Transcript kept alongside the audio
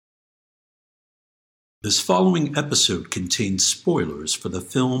This following episode contains spoilers for the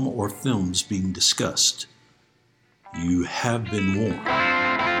film or films being discussed. You have been warned.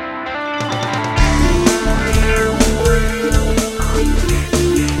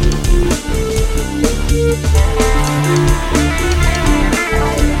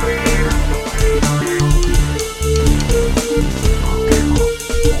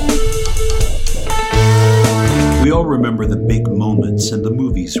 We all remember the big moments in the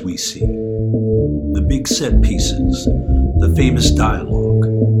movies we see. The big set pieces, the famous dialogue,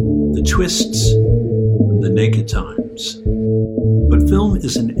 the twists, and the naked times. But film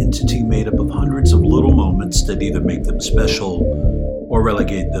is an entity made up of hundreds of little moments that either make them special or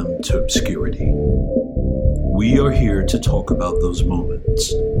relegate them to obscurity. We are here to talk about those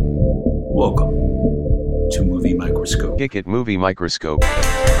moments. Welcome to Movie Microscope. Kick It Movie Microscope.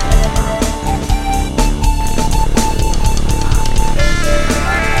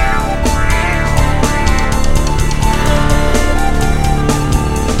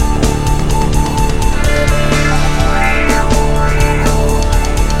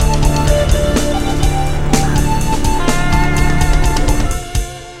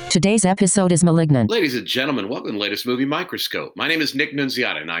 Today's episode is Malignant. Ladies and gentlemen, welcome to the latest Movie Microscope. My name is Nick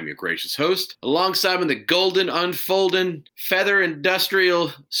Nunziata, and I'm your gracious host. Alongside me, the golden, unfolding, feather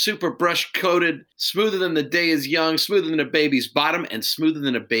industrial, super brush-coated, smoother than the day is young, smoother than a baby's bottom, and smoother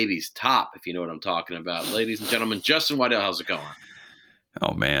than a baby's top, if you know what I'm talking about. Ladies and gentlemen, Justin Waddell, how's it going?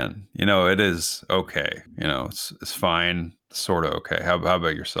 Oh, man. It is okay. It's fine, sort of okay. How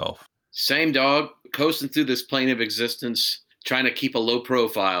about yourself? Same dog, coasting through this plane of existence, trying to keep a low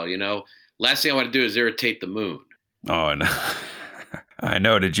profile, Last thing I want to do is irritate the moon. Oh, no. I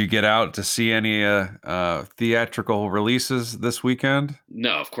know. Did you get out to see any theatrical releases this weekend?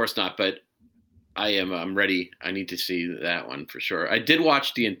 No, of course not, but I'm ready. I need to see that one for sure. I did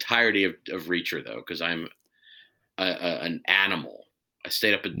watch the entirety of Reacher, though, because I'm an animal. I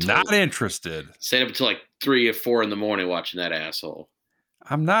stayed up until... Not interested. Stayed up until like 3 or 4 in the morning watching that asshole.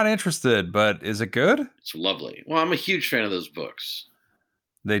 I'm not interested, but is it good? It's lovely. Well, I'm a huge fan of those books.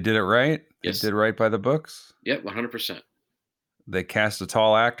 They did it right? Yes. They did right by the books? Yep, 100%. They cast a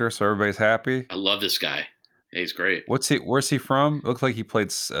tall actor, so everybody's happy? I love this guy. Yeah, he's great. Where's he from? Looks like he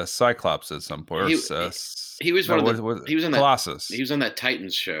played Cyclops at some point. He was he was on Colossus. He was on that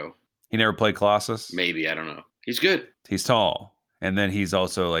Titans show. He never played Colossus? Maybe, I don't know. He's good. He's tall. And then he's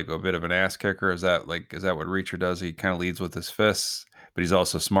also like a bit of an ass kicker. Is that what Reacher does? He kind of leads with his fists, but he's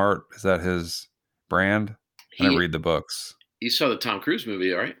also smart. Is that his brand? I didn't read the books. You saw the Tom Cruise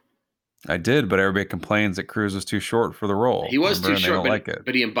movie, all right? I did, but everybody complains that Cruise was too short for the role. He was too short,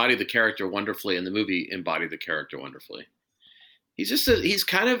 but he embodied the character wonderfully, and the movie embodied the character wonderfully. He's just he's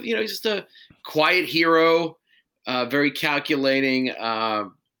just a quiet hero, very calculating,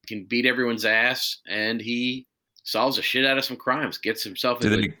 can beat everyone's ass, and he solves the shit out of some crimes, gets himself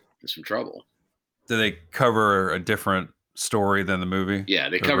into some trouble. Did they cover a different story than the movie? Yeah,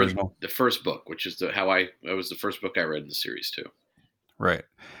 they covered the first book, which is that was the first book I read in the series too. Right.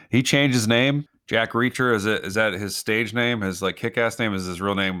 He changed his name. Jack Reacher, is that his stage name? His like kick-ass name? Is his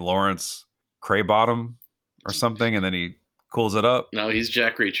real name Lawrence Kraybottom or something? And then he cools it up? No, he's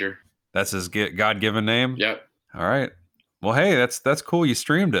Jack Reacher. That's his God-given name? Yep. All right. Well, hey, that's cool. You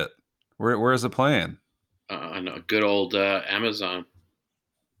streamed it. Where is it playing? No, good old Amazon.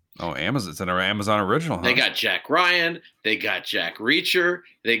 Oh, Amazon. It's an Amazon original, huh? They got Jack Ryan. They got Jack Reacher.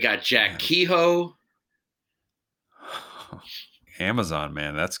 They got Jack Kehoe. Amazon,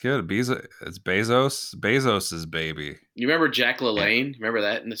 man. That's good. It's Bezos's baby. You remember Jack LaLanne? Remember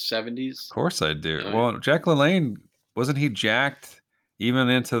that in the 70s? Of course I do. Well, Jack LaLanne, wasn't he jacked even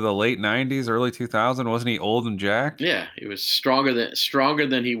into the late 90s, early 2000s? Wasn't he old and jacked? Yeah, he was stronger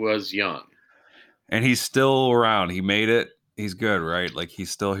than he was young. And he's still around. He made it. He's good, right? Like,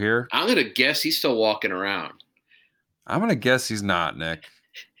 he's still here? I'm going to guess he's still walking around. I'm going to guess he's not, Nick.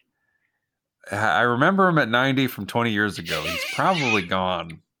 I remember him at 90 from 20 years ago. He's probably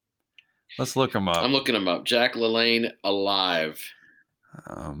gone. Let's look him up. I'm looking him up. Jack LaLanne alive.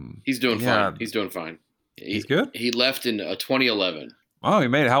 He's doing fine. He's doing fine. He's good? He left in 2011. Oh, he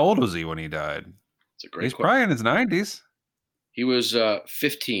made it. How old was he when he died? It's a great He's question. probably in his 90s. He was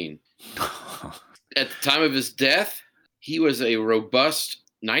 15. At the time of his death, he was a robust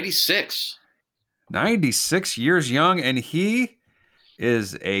 96. 96 years young, and he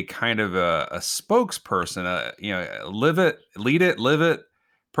is a kind of a spokesperson, lead it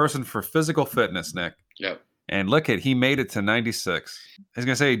person for physical fitness, Nick. Yep. And he made it to 96. I was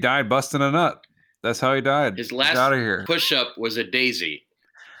going to say he died busting a nut. That's how he died. His last push-up was a daisy.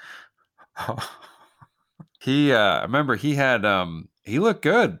 He, I remember he had, he looked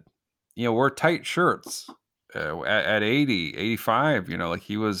good. wore tight shirts at 80, 85. Like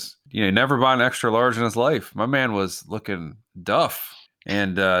he was, never bought an extra large in his life. My man was looking duff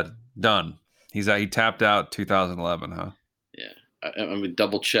and done. He tapped out 2011, huh? Yeah. I mean,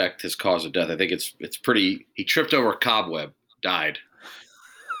 double checked his cause of death. I think it's pretty. He tripped over a cobweb, died.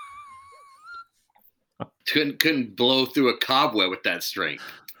 Couldn't blow through a cobweb with that strength.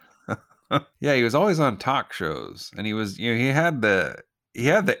 Yeah, he was always on talk shows, and he was, he had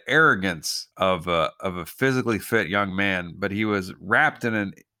the arrogance of a physically fit young man, but he was wrapped in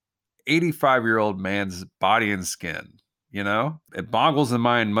an 85-year-old man's body and skin. It boggles the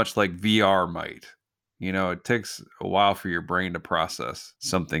mind, much like VR might. It takes a while for your brain to process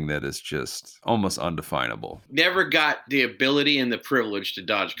something that is just almost undefinable. Never got the ability and the privilege to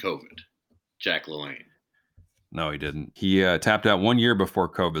dodge COVID, Jack LaLanne. No, he didn't. He tapped out 1 year before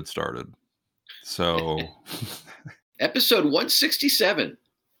COVID started. So, episode 167.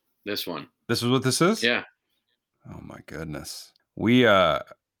 This one. This is what this is? Yeah. Oh my goodness. We are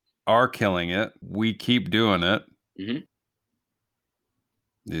killing it. We keep doing it. Mm-hmm.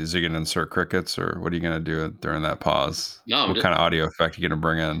 Is he going to insert crickets, or what are you going to do during that pause? No. What kind of audio effect are you going to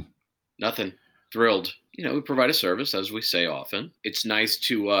bring in? Nothing. Thrilled. We provide a service, as we say often. It's nice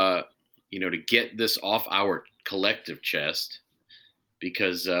to, to get this off our collective chest,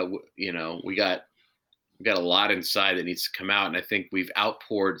 because, we got a lot inside that needs to come out. And I think we've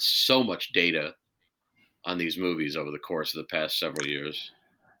outpoured so much data on these movies over the course of the past several years.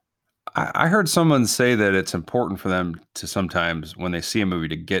 I heard someone say that it's important for them to sometimes, when they see a movie,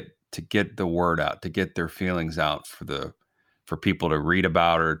 to get the word out, to get their feelings out for people to read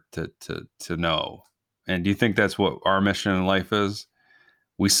about or to know. And do you think that's what our mission in life is?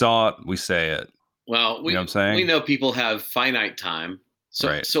 We saw it, we say it. Well, you know what I'm saying? We know people have finite time. So,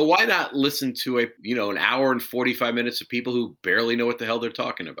 right. So why not listen to an hour and 45 minutes of people who barely know what the hell they're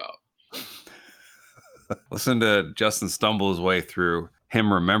talking about? Listen to Justin stumble his way through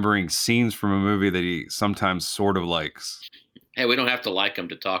him remembering scenes from a movie that he sometimes sort of likes. Hey, we don't have to like them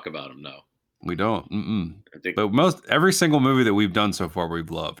to talk about them, no. We don't. But every single movie that we've done so far, we've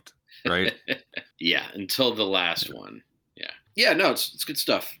loved, right? Yeah, until the last one. Yeah. Yeah, no, it's good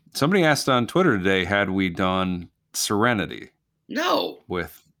stuff. Somebody asked on Twitter today, had we done Serenity? No.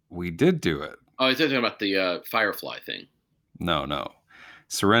 We did do it. Oh, I was talking about the Firefly thing. No.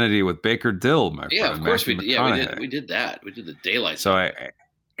 Serenity with Baker Dill, my friend. Yeah, of course Matthew we did. Yeah, McConaughey. we did that. We did the daylight. So I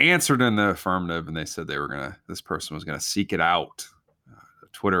answered in the affirmative, and they said this person was gonna seek it out. A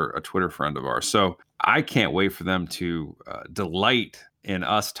Twitter friend of ours. So I can't wait for them to delight in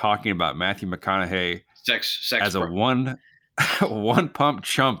us talking about Matthew McConaughey sex as a one pump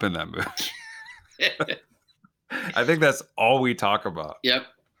chump in that movie. I think that's all we talk about. Yep.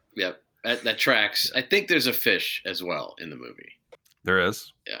 That tracks. I think there's a fish as well in the movie. There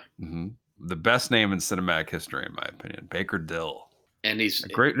is. Yeah. Mm-hmm. The best name in cinematic history, in my opinion, Baker Dill. And he's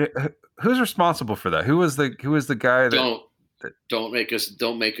great. Who's responsible for that? Who was the guy that? Don't make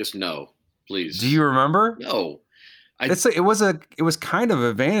us know, please. Do you remember? No. It was kind of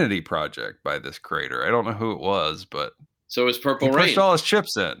a vanity project by this creator. I don't know who it was, but so it was Purple Rain. He pushed all his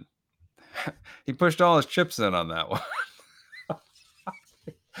chips in. He pushed all his chips in on that one.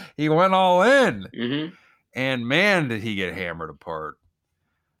 He went all in. Mm-hmm. And man, did he get hammered apart.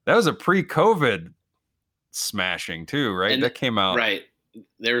 That was a pre-COVID smashing too, right? And that came out. Right.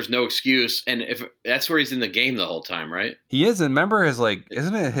 There's no excuse. And if that's where he's in the game the whole time, right? He is. And remember isn't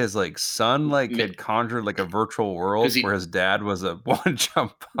it his son had conjured like a virtual world where his dad was a one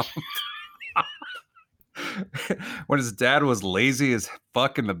jump pump? When his dad was lazy as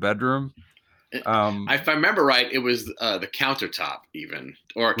fuck in the bedroom. If I remember right, it was the countertop, even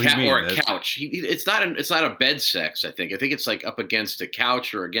or a couch. It's not a bed sex. I think it's like up against a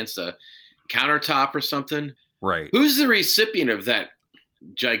couch or against a countertop or something. Right. Who's the recipient of that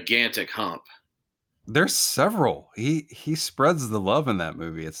gigantic hump? There's several. He spreads the love in that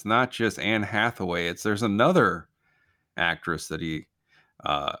movie. It's not just Anne Hathaway. There's another actress that he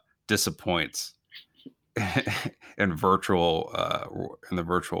disappoints in the virtual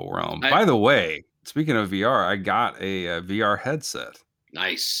realm. By the way, speaking of VR, I got a VR headset.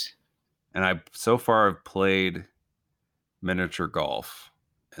 Nice. And I so far have played miniature golf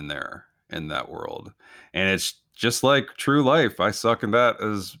in that world, and it's just like true life. I suck in that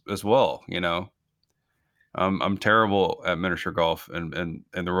as well. I'm terrible at miniature golf and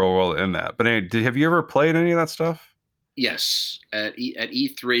the real world in that. But anyway, have you ever played any of that stuff? Yes, at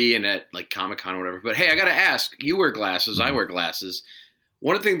E3 and at like Comic-Con or whatever. But hey, I got to ask, you wear glasses, I wear glasses.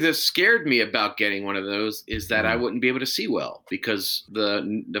 One of the things that scared me about getting one of those is that I wouldn't be able to see well because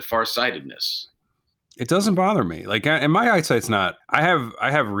the farsightedness. It doesn't bother me. Like, and my eyesight's not. I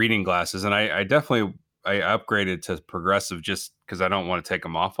have reading glasses, and I definitely I upgraded to progressive just because I don't want to take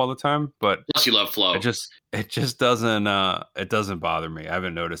them off all the time. But Plus, you love flow. it just doesn't bother me. I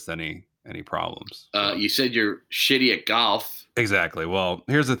haven't noticed any problems. So. You said you're shitty at golf. Exactly. Well,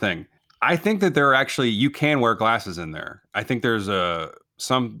 here's the thing. I think that there are actually you can wear glasses in there. I think there's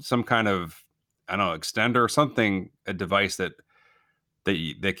some kind of I don't know extender or something, a device that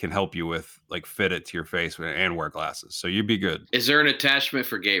can help you with like fit it to your face and wear glasses. So you'd be good. Is there an attachment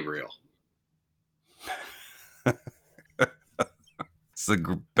for Gabriel? It's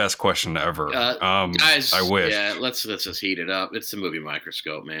the best question ever. Guys, I wish. Yeah, let's just heat it up. It's the movie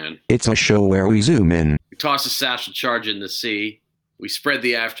Microscope, man. It's a show where we zoom in. We toss a satchel charge in the sea. We spread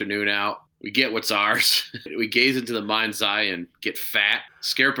the afternoon out. We get what's ours. We gaze into the mind's eye and get fat.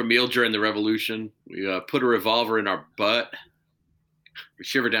 Scare up a meal during the revolution. We put a revolver in our butt. We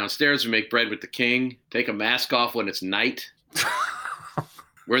shiver downstairs. We make bread with the king. Take a mask off when it's night.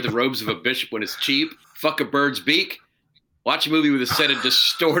 Wear the robes of a bishop when it's cheap. Fuck a bird's beak. Watch a movie with a set of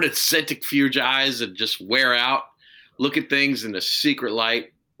distorted centrifuge eyes and just wear out. Look at things in a secret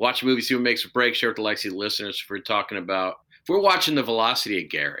light. Watch a movie, see what makes or breaks. Share with the Lexi listeners if we're talking about. If we're watching The Velocity of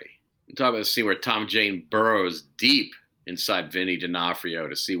Gary, we're talking about the scene where Tom Jane burrows deep inside Vinny D'Onofrio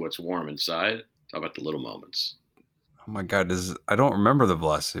to see what's warm inside. Talk about the little moments. Oh my God, I don't remember The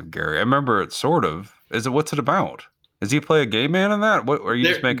Velocity of Gary. I remember it sort of. What's it about? Does he play a gay man in that? What are you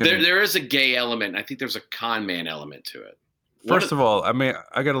just making? There is a gay element. I think there's a con man element to it. First of all, I mean,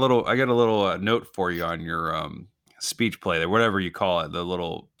 I got a little note for you on your speech play there, whatever you call it, the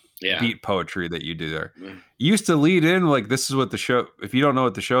little beat poetry that you do there. You used to lead in like this is what the show. If you don't know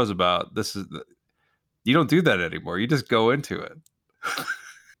what the show's about, you don't do that anymore. You just go into it.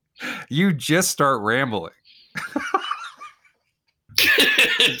 You just start rambling.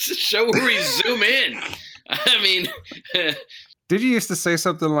 It's a show where we zoom in. I mean, did you used to say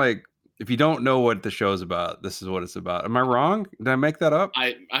something like, "If you don't know what the show's about, this is what it's about"? Am I wrong? Did I make that up?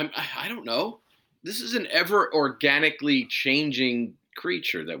 I don't know. This is an ever organically changing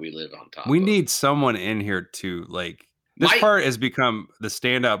creature that we live on top. We need someone in here to like. This part has become the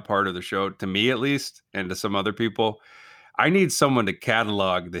standout part of the show to me, at least, and to some other people. I need someone to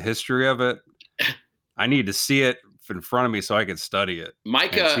catalog the history of it. I need to see it in front of me so I can study it.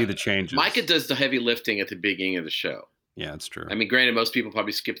 Micah, and see the changes. Micah does the heavy lifting at the beginning of the show. Yeah, it's true. I mean, granted, most people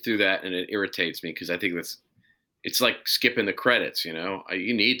probably skip through that, and it irritates me because I think it's like skipping the credits. You know,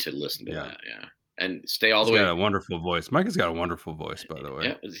 you need to listen to that, and stay all the way. He's got a wonderful voice. Micah's got a wonderful voice, by the way.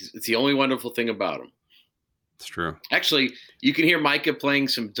 Yeah, it's the only wonderful thing about him. It's true. Actually, you can hear Micah playing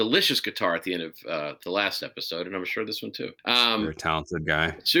some delicious guitar at the end of the last episode, and I'm sure this one too. You're a talented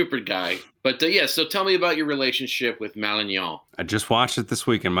guy. Super guy. But so tell me about your relationship with Malignon. I just watched it this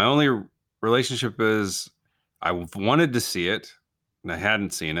weekend. My only relationship is I wanted to see it, and I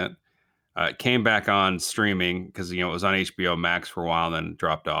hadn't seen it. It came back on streaming because it was on HBO Max for a while, then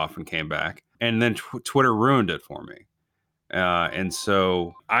dropped off and came back. And then Twitter ruined it for me. And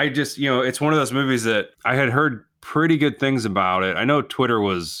so I just, it's one of those movies that I had heard pretty good things about it. I know Twitter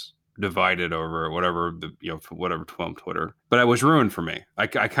was divided over whatever from Twitter, but it was ruined for me. I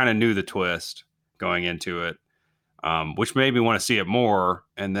kind of knew the twist going into it, which made me want to see it more.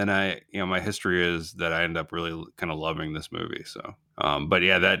 And then my history is that I end up really kind of loving this movie. So, but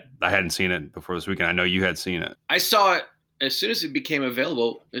yeah, that I hadn't seen it before this weekend. I know you had seen it. I saw it as soon as it became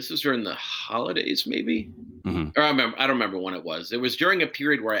available. This was during the holidays, maybe. Mm-hmm. Or I don't remember when it was. It was during a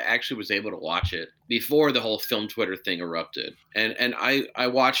period where I actually was able to watch it before the whole film Twitter thing erupted. And I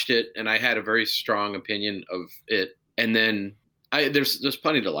watched it, and I had a very strong opinion of it. And then there's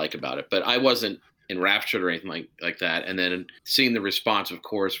plenty to like about it, but I wasn't enraptured or anything like that. And then seeing the response, of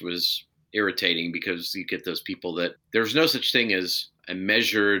course, was irritating because you get those people that there's no such thing as a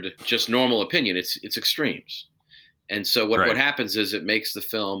measured, just normal opinion. It's extremes. And so what happens is it makes the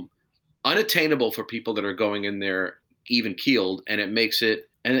film unattainable for people that are going in there even keeled, and it makes it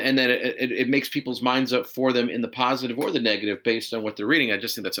and then it makes people's minds up for them in the positive or the negative based on what they're reading. I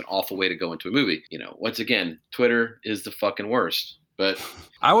just think that's an awful way to go into a movie. Once again, Twitter is the fucking worst. But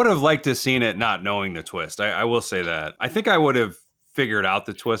I would have liked to have seen it not knowing the twist. I will say that. I think I would have figured out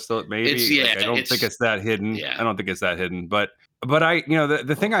the twist though, maybe. I don't think it's that hidden. Yeah. I don't think it's that hidden. But I,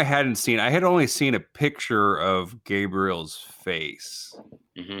 the thing I hadn't seen, I had only seen a picture of Gabriel's face.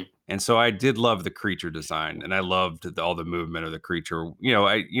 Mm-hmm. And so I did love the creature design, and I loved all the movement of the creature.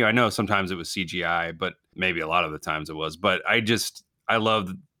 I know sometimes it was CGI, but maybe a lot of the times it was. But I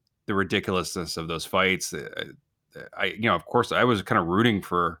loved the ridiculousness of those fights. Of course, I was kind of rooting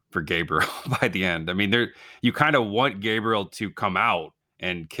for Gabriel by the end. I mean, you kind of want Gabriel to come out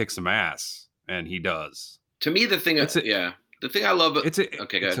and kick some ass and he does. To me, the thing I love. Okay, go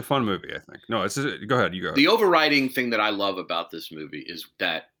it's ahead. a fun movie, I think. No, go ahead. You go. The overriding thing that I love about this movie is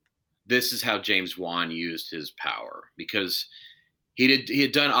that this is how James Wan used his power, because he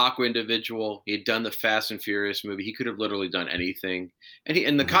had done Aqua Individual, he had done the Fast and Furious movie. He could have literally done anything,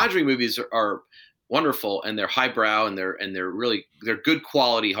 and the Conjuring movies are wonderful, and they're highbrow, and they're good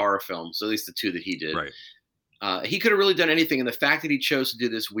quality horror films. At least the two that he did. Right. He could have really done anything, and the fact that he chose to do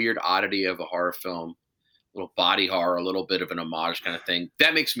this weird oddity of a horror film, a little body horror, a little bit of an homage kind of thing,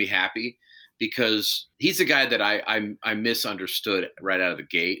 that makes me happy, because he's a guy that I misunderstood right out of the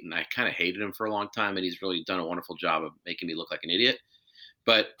gate, and I kind of hated him for a long time, and he's really done a wonderful job of making me look like an idiot.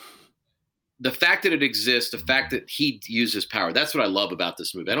 But the fact that it exists, the fact that he uses power, that's what I love about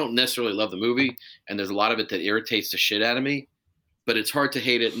this movie. I don't necessarily love the movie, and there's a lot of it that irritates the shit out of me, but it's hard to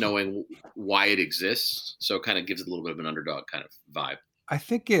hate it knowing why it exists. So it kind of gives it a little bit of an underdog kind of vibe. I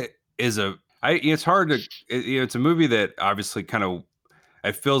think it is it's hard to, it's a movie that obviously kind of,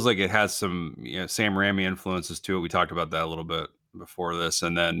 it feels like it has some Sam Raimi influences to it. We talked about that a little bit before this.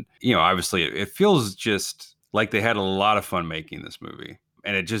 And then, obviously it feels just like they had a lot of fun making this movie.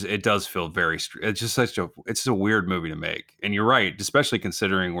 And it does feel it's just it's a weird movie to make. And you're right, especially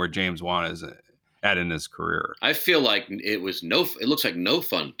considering where James Wan is at in his career. I feel like it looks like no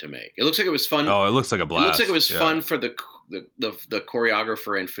fun to make. It looks like it was fun. Oh, it looks like a blast. It looks like it was fun for the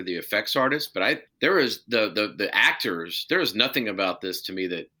choreographer and for the effects artist, but there is the actors. There is nothing about this to me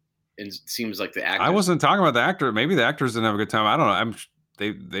that it seems like the actors. I wasn't talking about the actor. Maybe the actors didn't have a good time. I don't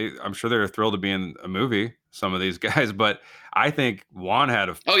know. I'm sure they're thrilled to be in a movie, some of these guys, but I think Juan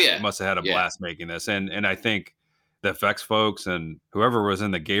must have had a blast making this, and I think the effects folks and whoever was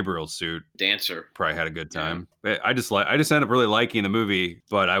in the Gabriel suit, dancer, probably had a good time. Yeah. I just ended up really liking the movie,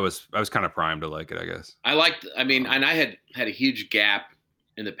 but I was kind of primed to like it, I guess. And I had a huge gap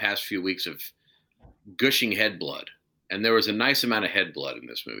in the past few weeks of gushing head blood, and there was a nice amount of head blood in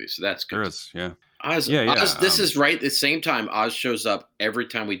this movie, so that's good. There is, yeah. Oz, this is right at the same time Oz shows up every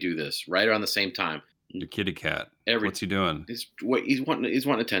time we do this, right around the same time. Your kitty cat. What's he doing? He's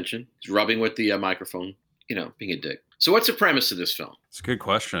wanting attention. He's rubbing with the microphone. Being a dick. So what's the premise of this film? It's a good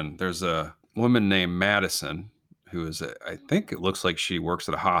question. There's a woman named Madison who is, I think it looks like she works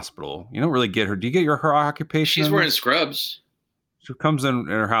at a hospital. You don't really get her. Do you get her occupation? She's wearing scrubs. She comes in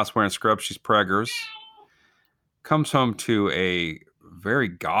her house wearing scrubs. She's preggers. Comes home to a very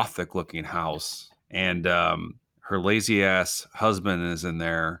gothic looking house. And her lazy ass husband is in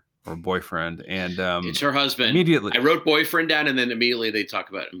there. Or boyfriend, and it's her husband. Immediately, I wrote boyfriend down, and then immediately they talk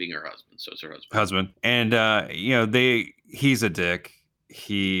about him being her husband. So it's her husband. And he's a dick.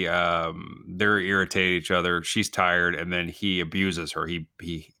 They're irritated at each other. She's tired, and then he abuses her. They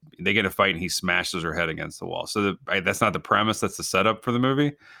get in a fight, and he smashes her head against the wall. So that's not the premise. That's the setup for the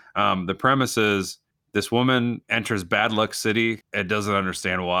movie. The premise is this woman enters Bad Luck City and doesn't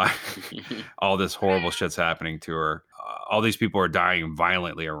understand why all this horrible shit's happening to her. All these people are dying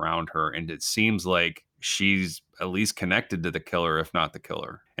violently around her, and it seems like she's at least connected to the killer, if not the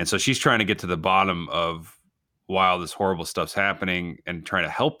killer. And so she's trying to get to the bottom of why all this horrible stuff's happening and trying to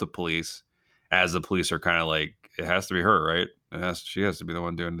help the police, as the police are kind of like, it has to be her, right? She has to be the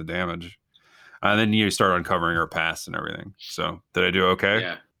one doing the damage. And then you start uncovering her past and everything. So did I do okay?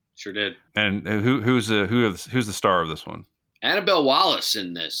 Yeah, sure did. And who's the star of this one? Annabelle Wallis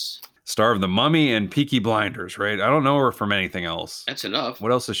in this. Star of The Mummy and Peaky Blinders, right? I don't know her from anything else. That's enough.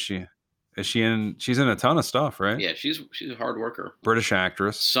 What else is she? Is she in? She's in a ton of stuff, right? Yeah, she's a hard worker. British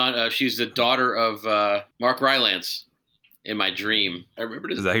actress. She's the daughter of Mark Rylance in my dream. I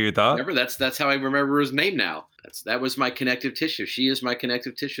remember. Is that who you thought? Remember, that's how I remember his name now. That was my connective tissue. She is my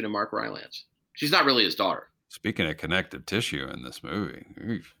connective tissue to Mark Rylance. She's not really his daughter. Speaking of connective tissue in this movie,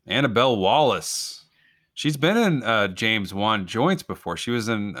 Annabelle Wallis. She's been in James Wan joints before. She was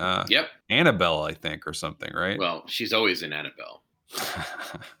in Annabelle, I think, or something, right? Well, she's always in Annabelle.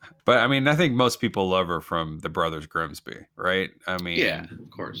 But I mean, I think most people love her from The Brothers Grimsby, right? I mean, yeah,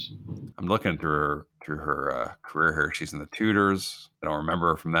 of course. I'm looking through her career here. She's in The Tudors. I don't remember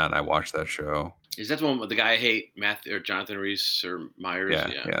her from that, and I watched that show. Is that the one with the guy I hate, Matthew or Jonathan Rhys or Myers?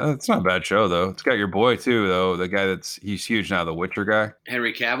 Yeah, it's not a bad show though. It's got your boy too, though. The guy he's huge now, the Witcher guy.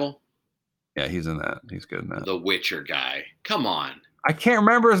 Henry Cavill. Yeah, he's in that. He's good in that. The Witcher guy. Come on. I can't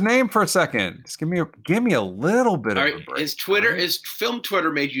remember his name for a second. Just give me a little bit of a break. His film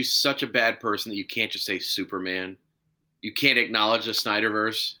Twitter made you such a bad person that you can't just say Superman. You can't acknowledge the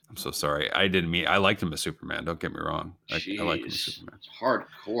Snyderverse. I'm so sorry. I didn't mean. I liked him as Superman. Don't get me wrong. I like him as Superman. It's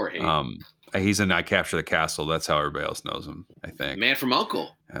hardcore hate. He's in I Capture the Castle. That's how everybody else knows him, I think. Man from U.N.C.L.E.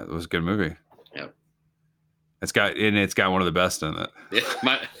 Yeah, it was a good movie. Yeah. It's got one of the best in it.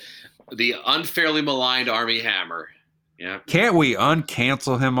 Yeah, The unfairly maligned Army Hammer. Yeah. Can't we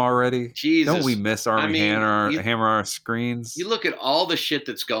uncancel him already? Jesus. Don't we miss Army Hammer on our screens? You look at all the shit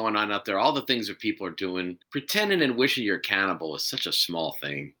that's going on out there, all the things that people are doing. Pretending and wishing you're a cannibal is such a small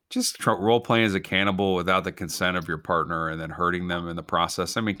thing. Just role playing as a cannibal without the consent of your partner and then hurting them in the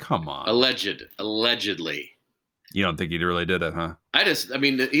process. I mean, come on. Allegedly. You don't think he really did it, huh?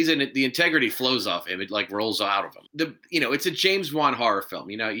 The integrity flows off him. It like rolls out of him. It's a James Wan horror film.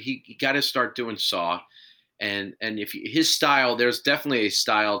 He got to start doing Saw. And his style, there's definitely a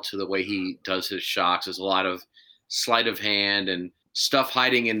style to the way he does his shocks. There's a lot of sleight of hand and stuff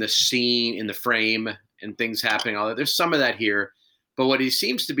hiding in the scene, in the frame, and things happening. All that. There's some of that here, but what he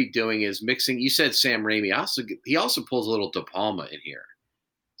seems to be doing is mixing. You said Sam Raimi. He also pulls a little De Palma in here.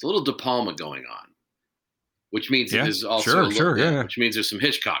 It's a little De Palma going on, which means there's also which means there's some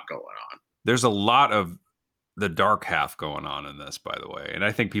Hitchcock going on. There's a lot of the dark half going on in this, by the way, and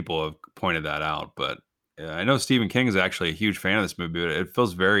I think people have pointed that out, but. I know Stephen King is actually a huge fan of this movie, but it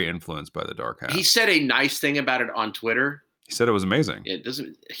feels very influenced by the dark half. He said a nice thing about it on Twitter. He said it was amazing.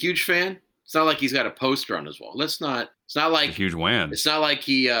 A huge fan. It's not like he's got a poster on his wall. It's not like a huge win. It's not like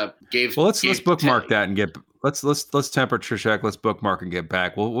he gave. Well, let's bookmark that and get. Let's temperature check. Let's bookmark and get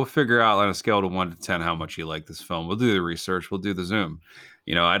back. We'll figure out on a scale of 1 to 10 how much you like this film. We'll do the research. We'll do the Zoom.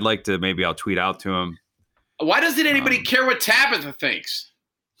 I'd like to I'll tweet out to him. Why doesn't anybody care what Tabitha thinks?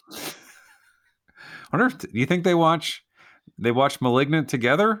 Do you think they watch Malignant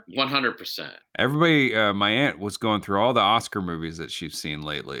together? 100%. Everybody, my aunt was going through all the Oscar movies that she's seen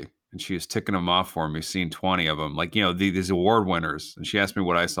lately, and she was ticking them off for me. We've seen 20 of them, these award winners. And she asked me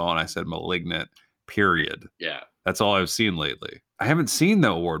what I saw, and I said Malignant. Period. Yeah, that's all I've seen lately. I haven't seen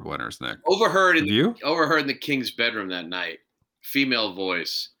the award winners, Nick. Overheard in the King's bedroom that night. Female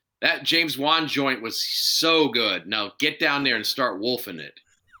voice. That James Wan joint was so good. Now get down there and start wolfing it.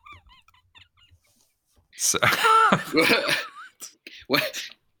 So. What?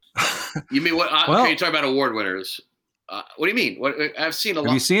 You mean what? Okay, you talk about award winners. What do you mean? What I've seen a lot.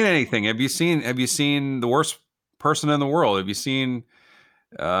 Have you seen anything? Have you seen The Worst Person in the World? Have you seen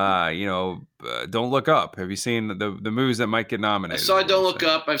Don't Look Up? Have you seen the movies that might get nominated? I saw Don't Look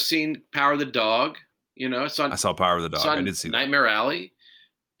Up. I've seen Power of the Dog. I saw Power of the Dog. I did see Nightmare Alley.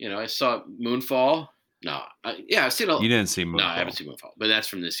 I saw Moonfall. No, I've seen You didn't see Moonfall. No, I haven't seen Moonfall, but that's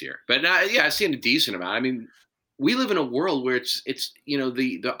from this year. But I've seen a decent amount. I mean, we live in a world where it's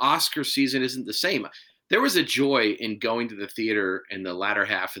the Oscar season isn't the same. There was a joy in going to the theater in the latter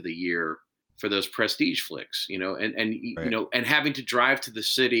half of the year for those prestige flicks, and having to drive to the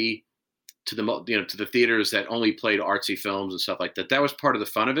city, to the theaters that only played artsy films and stuff like that. That was part of the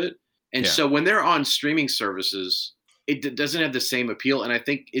fun of it. And so when they're on streaming services, it doesn't have the same appeal. And I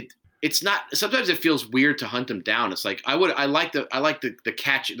think it's not. Sometimes it feels weird to hunt them down. It's like I like the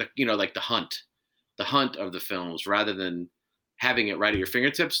catch, like the hunt of the films rather than having it right at your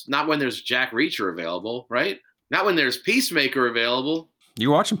fingertips. Not when there's Jack Reacher available, right? Not when there's Peacemaker available.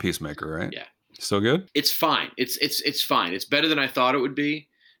 You're watching Peacemaker, right? Yeah. Still good? It's fine. It's fine. It's better than I thought it would be.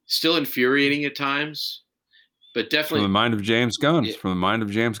 Still infuriating at times, but definitely from the mind of James Gunn. Yeah. From the mind of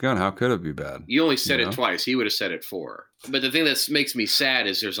James Gunn, how could it be bad? You only said it twice. He would have said it 4. But the thing that makes me sad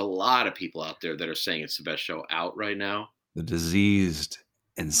is there's a lot of people out there that are saying it's the best show out right now. The diseased,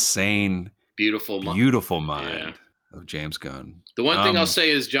 insane, beautiful mind of James Gunn. The one thing I'll say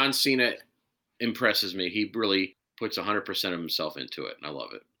is John Cena impresses me. He really puts 100% of himself into it, and I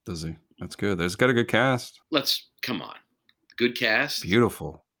love it. Does he? That's good. There's got a good cast. Come on. Good cast?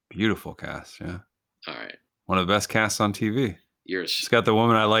 Beautiful cast, yeah. All right. One of the best casts on TV. It's got the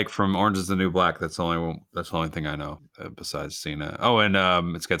woman I like from Orange is the New Black. That's the only thing I know besides Cena. Oh, and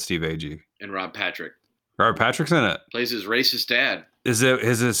it's got Steve Agee. And Rob Patrick. Robert Patrick's in it. Plays his racist dad. Is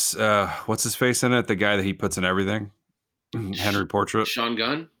this what's his face in it? The guy that he puts in everything? Henry Portrait. Sean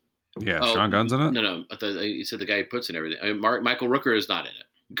Gunn? Yeah, Sean Gunn's in it? No. I thought you said the guy who puts in everything. I mean, Michael Rooker is not in it.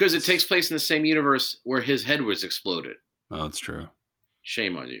 Because it takes place in the same universe where his head was exploded. Oh, that's true.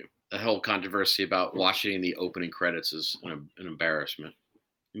 Shame on you. The whole controversy about watching the opening credits is an embarrassment.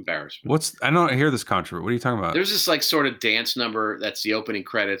 I don't hear this controversy. What are you talking about? There's this like sort of dance number that's the opening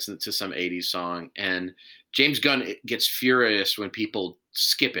credits to some 80s song. And James Gunn gets furious when people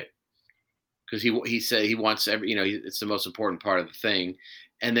skip it. Because he said he wants it's the most important part of the thing.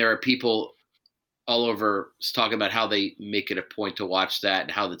 And there are people all over talking about how they make it a point to watch that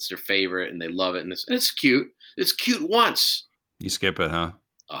and how that's their favorite and they love it. And it's cute. It's cute once. You skip it, huh?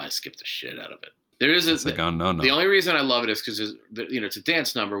 Oh, I skipped the shit out of it. There is a gun. No. The only reason I love it is because it's a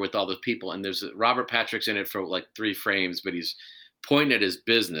dance number with all those people, and there's Robert Patrick's in it for like 3 frames, but he's pointing at his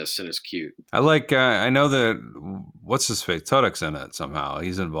business and it's cute. I like. I know that. What's his face? Tudyk's in it somehow.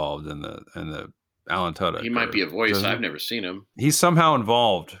 He's involved in the Alan Tudyk. He might be a voice. doesn't he? I've never seen him. He's somehow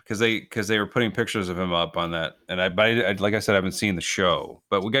involved because they were putting pictures of him up on that. And I like I said, I haven't seen the show,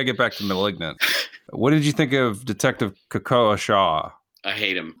 but we gotta get back to Malignant. What did you think of Detective Kakoa Shaw? I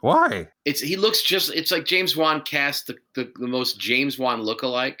hate him. Why? He looks just. It's like James Wan cast the most James Wan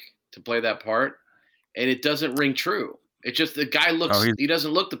lookalike to play that part, and it doesn't ring true. It just the guy looks. He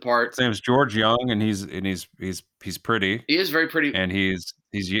doesn't look the part. His name's George Young, and he's pretty. He is very pretty, and he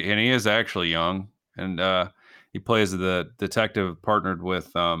is actually young, and he plays the detective partnered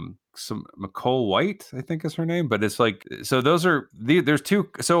with some Nicole White, I think is her name. But it's like, so those are there's two.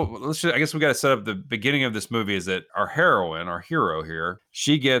 So I guess we got to set up the beginning of this movie is that our hero here,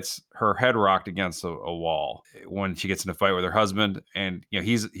 she gets her head rocked against a wall when she gets in a fight with her husband, and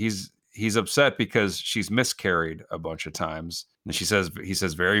he's upset because she's miscarried a bunch of times, and he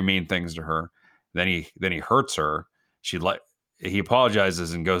says very mean things to her. Then he hurts her. He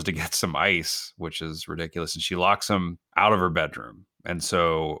apologizes and goes to get some ice, which is ridiculous, and she locks him out of her bedroom. And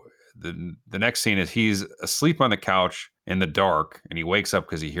so the next scene is he's asleep on the couch in the dark, and he wakes up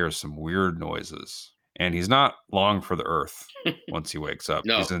because he hears some weird noises. And he's not long for the earth once he wakes up.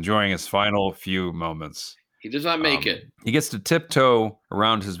 No. He's enjoying his final few moments. He does not make it. He gets to tiptoe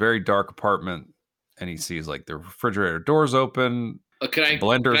around his very dark apartment, and he sees like the refrigerator doors open,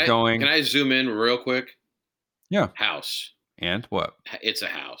 blender's going. Can I zoom in real quick? Yeah. House. And what? It's a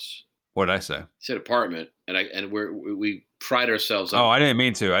house. What did I say? I said apartment, and we pride ourselves on. Oh, I didn't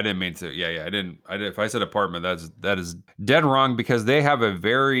mean to. Yeah. I didn't. If I said apartment, that is dead wrong because they have a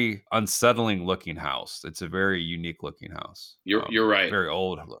very unsettling looking house. It's a very unique looking house. You're right. Very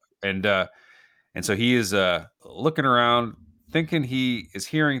old, and so he is looking around, thinking he is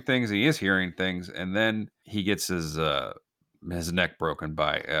hearing things. He is hearing things, and then he gets his neck broken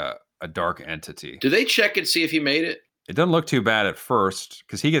by a dark entity. Do they check and see if he made it? It doesn't look too bad at first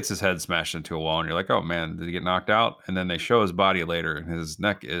because he gets his head smashed into a wall, and you're like, "Oh man, did he get knocked out?" And then they show his body later, and his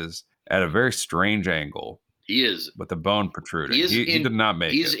neck is at a very strange angle. He is with the bone protruding. He did not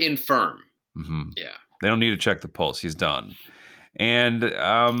make it. He's infirm. Mm-hmm. Yeah, they don't need to check the pulse. He's done, and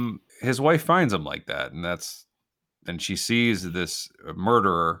his wife finds him like that, and she sees this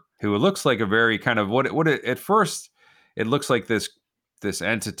murderer who looks like a very kind of at first it looks like this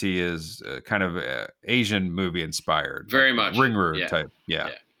entity is kind of Asian movie inspired, very much Ringu type. Yeah.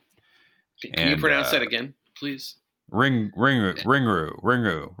 Can you pronounce that again, please? Ringu.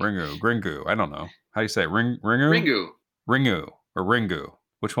 I don't know how do you say it. Ringu or Ringu.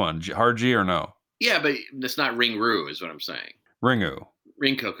 Which one? Hard G or no? Yeah, but it's not Ringu, is what I'm saying. Ringu.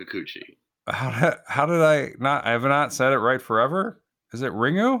 Rinko Kikuchi. How did I not? I have not said it right forever. Is it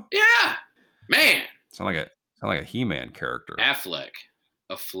Ringu? Yeah, man. Sound like a He-Man character. Affleck.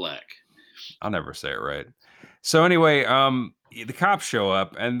 A Fleck. I'll never say it right. So anyway, the cops show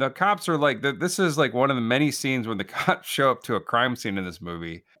up, and the cops are like, this is like one of the many scenes when the cops show up to a crime scene in this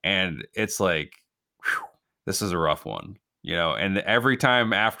movie, and it's like, whew, this is a rough one, and every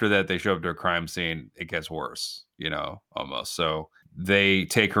time after that they show up to a crime scene, it gets worse, almost. So they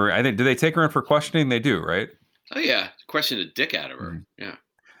take her, I think, do they take her in for questioning? They do, right? Oh yeah, question the dick out of her. Mm-hmm. Yeah. And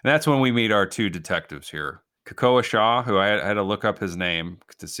that's when we meet our two detectives here. Kakoa Shaw, who I had to look up his name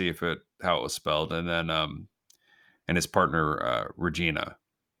to see how it was spelled, and then and his partner Regina,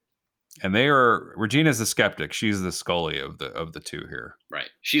 and Regina's the skeptic. She's the Scully of the two here. Right,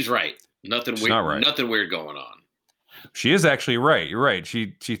 she's right. Nothing weird. Not right. Nothing weird going on. She is actually right. You're right.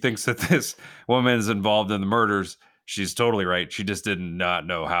 She thinks that this woman is involved in the murders. She's totally right. She just did not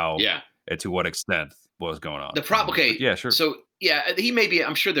know how. Yeah. And to what extent what was going on. The problem. Okay. Yeah. Sure. So. Yeah, he may be.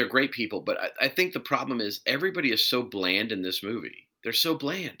 I'm sure they're great people, but I think the problem is everybody is so bland in this movie. They're so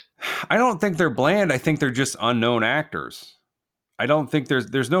bland. I don't think they're bland. I think they're just unknown actors. I don't think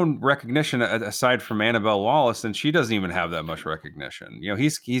there's no recognition aside from Annabelle Wallis, and she doesn't even have that much recognition.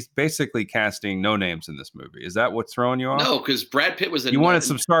 He's basically casting no names in this movie. Is that what's throwing you off? No, because Brad Pitt was. You wanted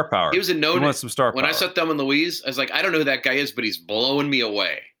some star power. He was a no. You wanted some star power. When I saw Thelma and Louise, I was like, I don't know who that guy is, but he's blowing me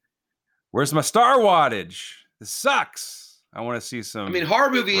away. Where's my star wattage? This sucks. I want to see some. I mean,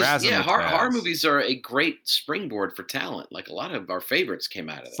 horror movies. Yeah, horror movies are a great springboard for talent. Like a lot of our favorites came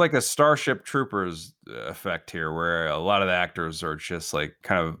out of it. It's like a Starship Troopers effect here, where a lot of the actors are just like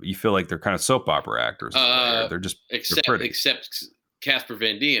kind of. You feel like they're kind of soap opera actors. They're just except Casper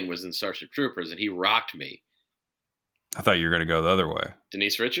Van Dien was in Starship Troopers, and he rocked me. I thought you were going to go the other way.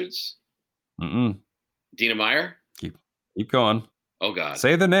 Denise Richards. Mm-mm. Dina Meyer. Keep going. Oh God.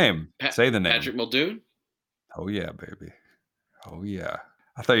 Say the name. Say the name. Patrick Muldoon. Oh yeah, baby. Oh yeah.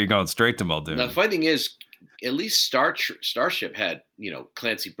 I thought you were going straight to Muldoon. Now, the funny thing is, at least Starship had,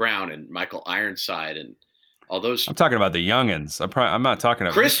 Clancy Brown and Michael Ironside and all those. I'm talking about the youngins. I'm not talking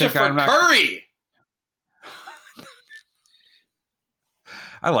about Christopher Curry.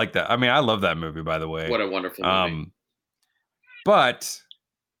 I like that. I mean, I love that movie, by the way. What a wonderful movie. But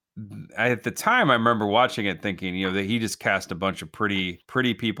at the time, I remember watching it thinking, that he just cast a bunch of pretty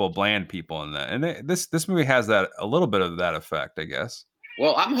people, bland people in that. And this movie has a little bit of that effect, I guess.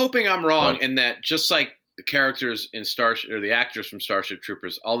 Well, I'm hoping I'm wrong in that, just like the characters in Starship, or the actors from Starship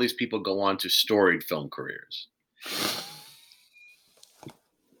Troopers, all these people go on to storied film careers.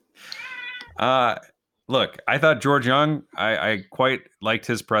 Look, I thought George Young, I quite liked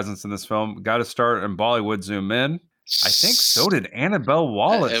his presence in this film. Got to start in Bollywood Zoom In. I think so did Annabelle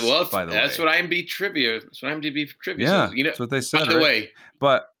Wallace, by the way. That's what IMDb trivia. Yeah, says. That's what they said. By the way,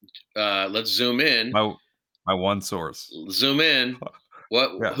 but let's zoom in. My one source. Zoom in.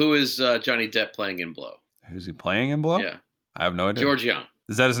 Who is Johnny Depp playing in Blow? Who's he playing in Blow? Yeah, I have no idea. George Young.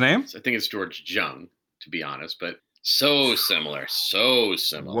 Is that his name? I think it's George Young, to be honest, but so similar.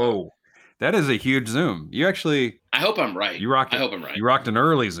 Whoa. That is a huge zoom. You actually... I hope I'm right. I hope I'm right. You rocked an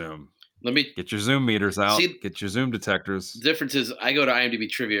early zoom. Let me... Get your zoom meters out. Get your zoom detectors. The difference is I go to IMDb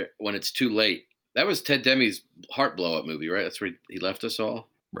trivia when it's too late. That was Ted Demi's heart blow-up movie, right? That's where he left us all.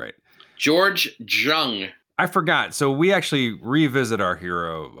 Right. George Jung. I forgot. So we actually revisit our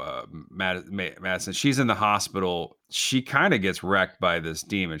hero, Madison. She's in the hospital. She kind of gets wrecked by this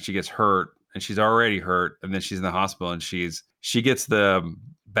demon. She gets hurt, and she's already hurt. And then she's in the hospital, and she gets the...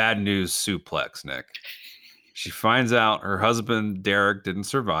 bad news suplex, Nick. She finds out her husband Derek didn't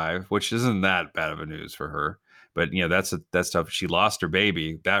survive, which isn't that bad of a news for her. But that's tough. She lost her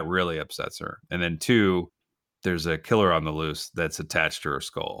baby. That really upsets her. And then 2, there's a killer on the loose that's attached to her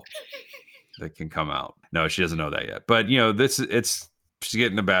skull that can come out. No, she doesn't know that yet. But she's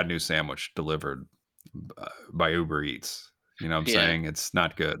getting a bad news sandwich delivered by Uber Eats. You know what I'm saying? It's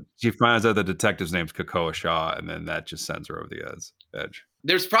not good. She finds out the detective's name's Kakoa Shaw, and then that just sends her over the edge.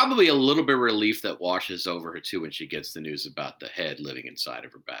 There's probably a little bit of relief that washes over her, too, when she gets the news about the head living inside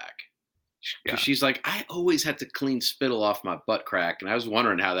of her back. Because she's like, I always had to clean spittle off my butt crack, and I was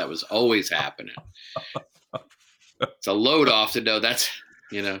wondering how that was always happening. It's a load off to know that's,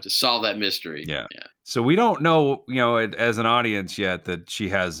 to solve that mystery. Yeah. So we don't know, as an audience yet, that she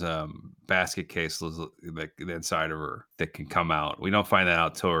has basket cases inside of her that can come out. We don't find that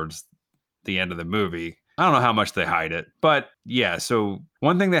out towards the end of the movie. I don't know how much they hide it, but yeah. So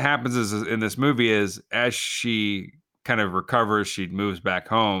one thing that happens is in this movie is as she kind of recovers, she moves back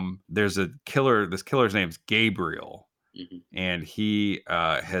home. There's a killer. This killer's name's Gabriel, and he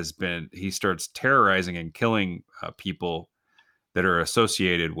starts terrorizing and killing people that are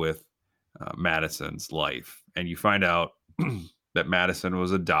associated with Madison's life. And you find out that Madison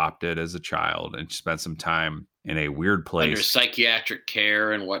was adopted as a child and spent some time in a weird place under psychiatric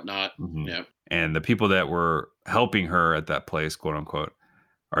care and whatnot. Mm-hmm. Yeah. And the people that were helping her at that place, quote unquote,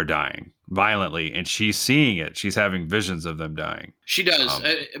 are dying violently. And she's seeing it. She's having visions of them dying. She does.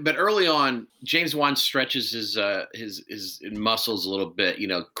 But early on, James Wan stretches his muscles a little bit,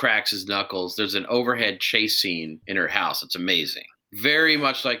 cracks his knuckles. There's an overhead chase scene in her house. It's amazing. Very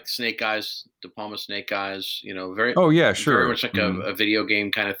much like Snake Eyes, De Palma Snake Eyes, very. Oh, yeah, sure. Very much like a video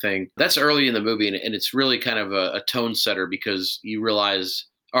game kind of thing. That's early in the movie. And it's really kind of a tone setter because you realize,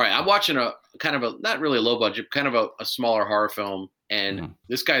 all right, I'm watching a kind of not really low budget, kind of a smaller horror film. And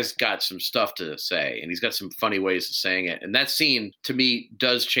this guy's got some stuff to say, and he's got some funny ways of saying it. And that scene, to me,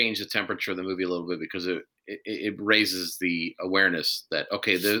 does change the temperature of the movie a little bit because it raises the awareness that,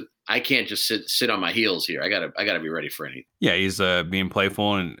 okay, I can't just sit on my heels here. I gotta be ready for anything. Yeah, he's being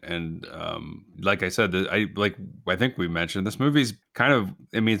playful and like I said, I think we mentioned this movie's kind of.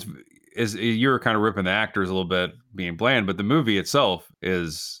 I mean, you're kind of ripping the actors a little bit being bland, but the movie itself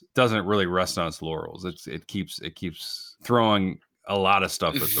doesn't really rest on its laurels. It keeps throwing a lot of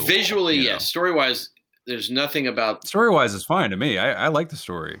stuff at the visually, wall, yes. Story-wise, there's nothing about story-wise is fine to me. I like the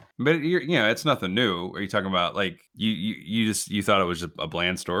story, but it's nothing new. Are you talking about like you thought it was just a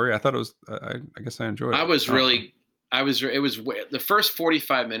bland story? I thought it was. I guess I enjoyed it. It was the first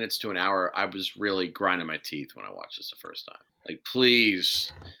 45 minutes to an hour. I was really grinding my teeth when I watched this the first time. Like,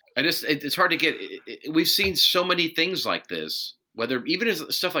 please, it's hard to get. We've seen so many things like this. Whether even as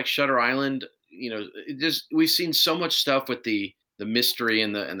stuff like Shutter Island, we've seen so much stuff with the mystery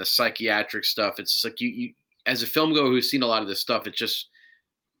and the psychiatric stuff. It's just like you as a film goer who's seen a lot of this stuff, it's just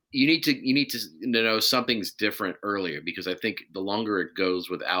you need to know something's different earlier, because I think the longer it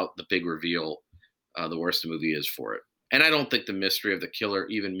goes without the big reveal, the worse the movie is for it. And I don't think the mystery of the killer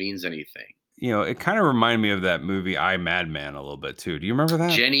even means anything. it kind of reminded me of that movie I, Madman a little bit too. Do you remember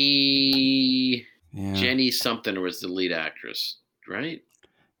that? Jenny Yeah. Jenny something was the lead actress, right?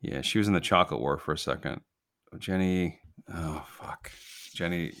 Yeah, she was in the Chocolate War for a second. Jenny. Oh fuck.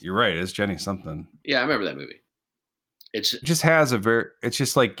 Jenny. You're right. It's Jenny something. Yeah, I remember that movie. It just has a very. It's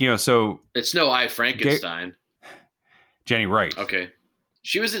just like so. It's no I, Frankenstein. Jenny Wright. Okay,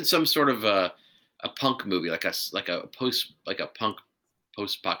 she was in some sort of a punk movie, like a punk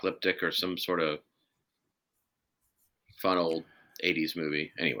post-apocalyptic or some sort of fun old 80s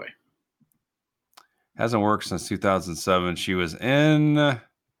movie. Anyway, hasn't worked since 2007. She was in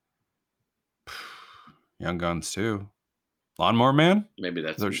Young Guns too. Lawnmower Man. Maybe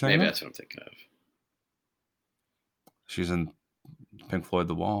that's what what I'm thinking of. She's in Pink Floyd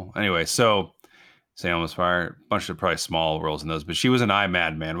The Wall. Anyway, so St. Elmo's Fire, a bunch of probably small roles in those, but she was in I,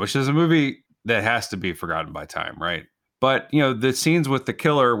 Madman, which is a movie that has to be forgotten by time, right? But the scenes with the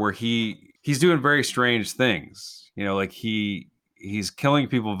killer where he's doing very strange things, like he's killing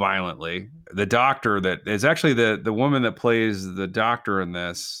people violently. The doctor that is actually the woman that plays the doctor in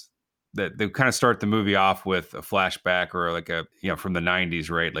this, that they kind of start the movie off with a flashback or like a from the 90s,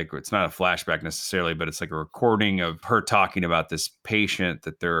 right? Like it's not a flashback necessarily, but it's like a recording of her talking about this patient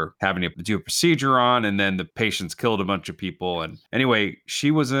that they're having to do a procedure on, and then the patient's killed a bunch of people. And anyway,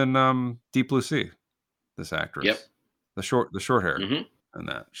 she was in Deep Blue Sea, this actress. Yep. The short hair. Mm-hmm. And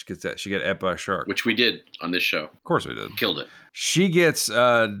that she got ate by a shark, which we did on this show. Of course we did. Killed it. She gets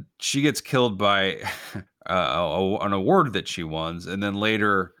killed by an award that she won, and then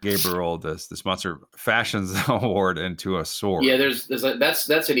later Gabriel, this monster, fashions the award into a sword. Yeah,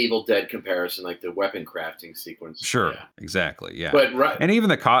 that's an Evil Dead comparison, like the weapon crafting sequence. Sure, yeah. Exactly, yeah. But right, and even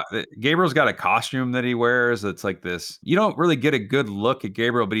Gabriel's got a costume that he wears. It's like this. You don't really get a good look at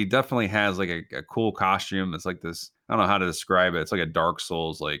Gabriel, but he definitely has like a cool costume. It's like this. I don't know how to describe it. It's like a Dark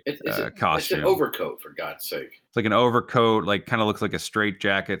Souls costume. It's an overcoat, for God's sake. It's like an overcoat, like kind of looks like a straight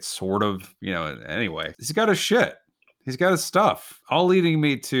jacket, sort of. Anyway, he's got his shit. He's got his stuff. All leading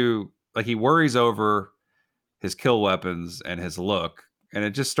me to like he worries over his kill weapons and his look, and it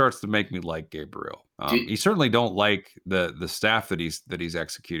just starts to make me like Gabriel. You certainly don't like the staff that he's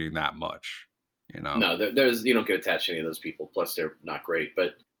executing that much. No, there's you don't get attached to any of those people. Plus, they're not great,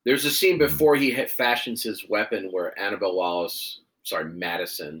 but. There's a scene before he fashions his weapon where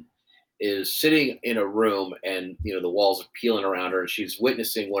Madison, is sitting in a room and, the walls are peeling around her and she's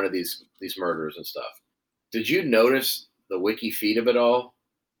witnessing one of these murders and stuff. Did you notice the wiki feed of it all?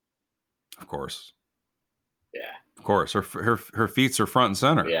 Of course. Yeah. Of course. Her feats are front and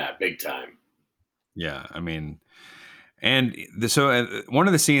center. Yeah, big time. Yeah, I mean... And one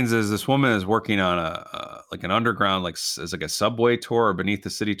of the scenes is this woman is working on an underground, it's like a subway tour or beneath the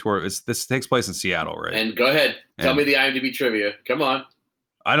city tour. This takes place in Seattle, right? And go ahead, tell me the IMDb trivia. Come on.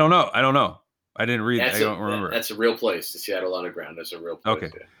 I don't know. I didn't read. I don't remember. That's a real place. The Seattle Underground is a real place. Okay.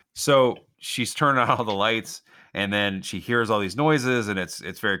 Yeah. So she's turning on all the lights, and then she hears all these noises, and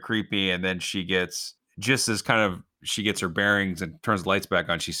it's very creepy. And then she gets she gets her bearings and turns the lights back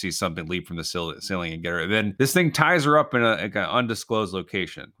on. She sees something leap from the ceiling and get her. And then this thing ties her up in an undisclosed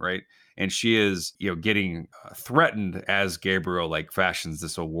location, right? And she is, getting threatened as Gabriel fashions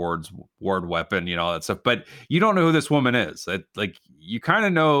this ward weapon, all that stuff. But you don't know who this woman is. You kind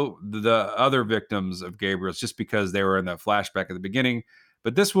of know the other victims of Gabriel's just because they were in that flashback at the beginning.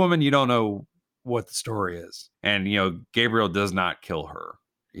 But this woman, you don't know what the story is. And Gabriel does not kill her.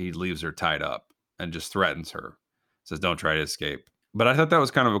 He leaves her tied up and just threatens her. Says, don't try to escape. But I thought that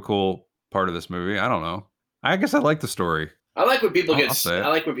was kind of a cool part of this movie. I don't know. I guess I like the story. I like when people get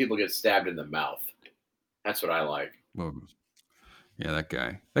stabbed in the mouth. That's what I like. Well, yeah, that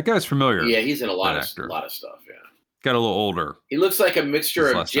guy. That guy's familiar. Yeah, he's in a lot of stuff. Yeah. Got a little older. He looks like a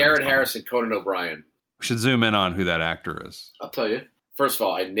mixture of Jared Harris and Conan O'Brien. We should zoom in on who that actor is. I'll tell you. First of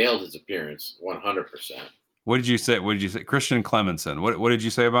all, I nailed his appearance 100%. What did you say? Christian Clemenson. What did you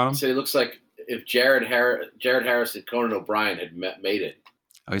say about him? So he looks like if Jared Harris and Conan O'Brien had made it.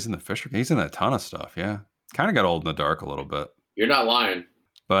 Oh, he's in the Fisher. He's in a ton of stuff. Yeah, kind of got old in the dark a little bit. You're not lying.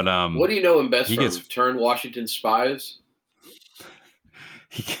 But what do you know him best from? Turn Washington Spies.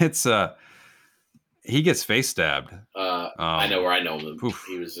 He gets face stabbed. I know where I know him. Oof.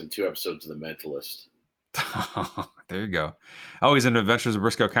 He was in 2 episodes of The Mentalist. There you go. Oh, he's in Adventures of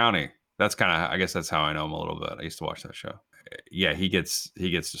Briscoe County. That's I guess that's how I know him a little bit. I used to watch that show. Yeah, he gets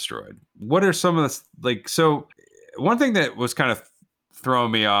destroyed. What are some of the so one thing that was kind of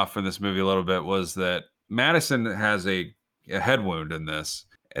throwing me off in this movie a little bit was that Madison has a head wound in this,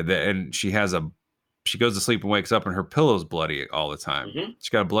 and she goes to sleep and wakes up and her pillow's bloody all the time. Mm-hmm. She's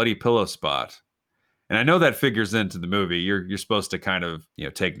got a bloody pillow spot. And I know that figures into the movie. You're supposed to kind of,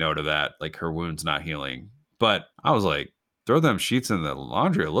 take note of that, like her wound's not healing. But I was like, throw them sheets in the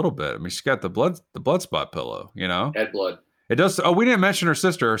laundry a little bit. I mean, she's got the blood spot pillow, Head blood. It does. Oh, we didn't mention her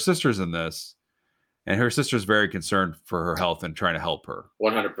sister. Her sister's in this, and her sister's very concerned for her health and trying to help her.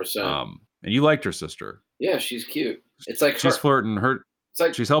 100%. And you liked her sister. Yeah, she's cute. It's like she's flirting. It's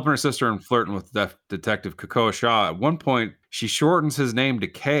like she's helping her sister and flirting with Detective Kakoa Shaw. At one point, she shortens his name to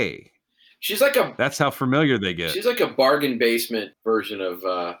K. She's like That's how familiar they get. She's like a bargain basement version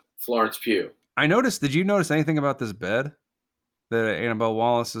of Florence Pugh. I noticed. Did you notice anything about this bed that Annabelle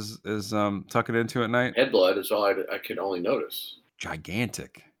Wallace is tucking into at night? Head blood is all I could only notice.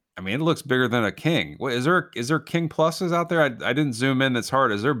 Gigantic. I mean, it looks bigger than a king. What is there King Pluses out there? I didn't zoom in this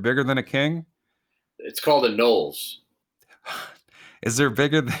hard. Is there bigger than a king? It's called a Knowles. Is there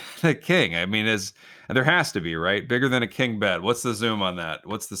bigger than a king? I mean, there has to be, right? Bigger than a king bed. What's the zoom on that?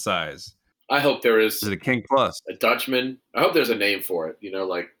 What's the size? I hope there is. Is it a King Plus? A Dutchman. I hope there's a name for it.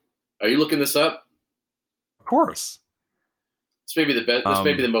 Are you looking this up? Of course. This may be the best. This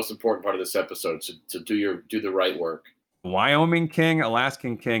may be the most important part of this episode. To do the right work. Wyoming King,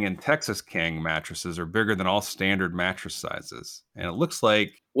 Alaskan King, and Texas King mattresses are bigger than all standard mattress sizes, and it looks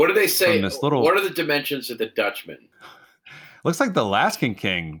like. What do they say? What are the dimensions of the Dutchman? Looks like the Alaskan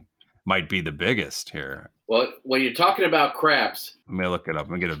King might be the biggest here. Well, when you're talking about crabs, let me look it up.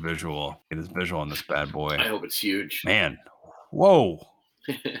 Let me get a visual. Get this visual on this bad boy. I hope it's huge. Man, whoa.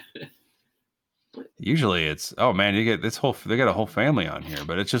 Usually it's you get this they got a whole family on here,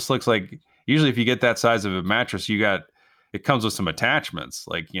 but it just looks like usually if you get that size of a mattress, it comes with some attachments.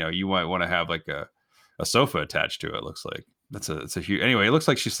 Like, you might want to have like a sofa attached to it. It looks like it's a huge. Anyway, it looks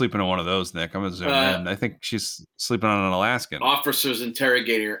like she's sleeping on one of those, Nick. I'm gonna zoom in. I think she's sleeping on an Alaskan. Officers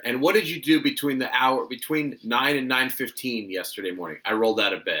interrogating her. And what did you do between 9 and 9:15 yesterday morning? I rolled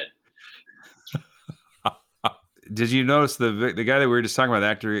out of bed. Did you notice the guy that we were just talking about, the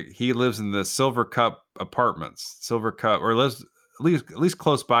actor? He lives in the Silver Cup Apartments. Silver Cup, or lives at least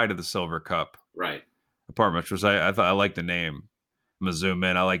close by to the Silver Cup apartments, which I thought I like the name. I'm gonna zoom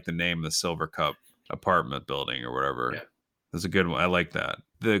in. I like the name, the Silver Cup apartment building or whatever. Yeah. That's a good one. I like that.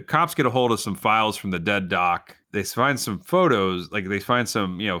 The cops get a hold of some files from the dead doc. They find some photos,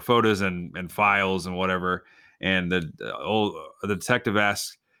 photos and files and whatever. And the detective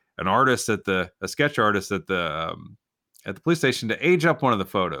asks a sketch artist at the police station to age up one of the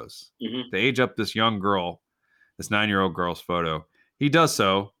photos. Mm-hmm. To age up this young girl, this 9-year-old girl's photo. He does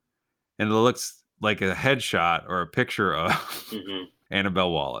so, and it looks like a headshot or a picture of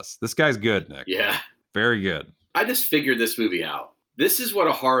Annabelle Wallace. This guy's good, Nick. Yeah. Very good. I just figured this movie out. This is what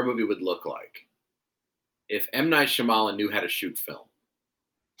a horror movie would look like if M. Night Shyamalan knew how to shoot film.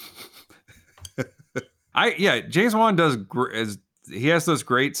 James Wan he has those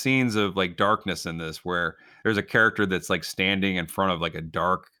great scenes of like darkness in this where there's a character that's like standing in front of like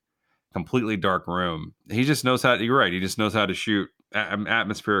a completely dark room. He just knows you're right. He just knows how to shoot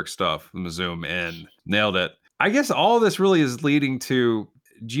atmospheric stuff. I'm gonna zoom in. Nailed it. I guess all this really is leading to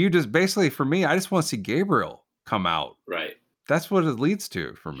you just basically, for me, I just want to see Gabriel come out. Right. That's what it leads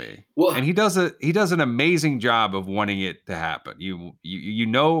to for me. Well, and he does an amazing job of wanting it to happen.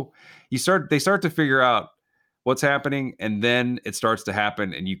 They start to figure out what's happening, and then it starts to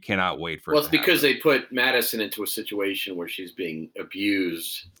happen, and you cannot wait for it. Well, it's because they put Madison into a situation where she's being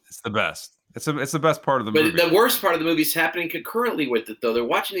abused. It's the best. It's the best part of the movie. But the worst part of the movie is happening concurrently with it, though. They're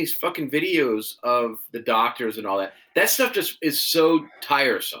watching these fucking videos of the doctors and all that. That stuff just is so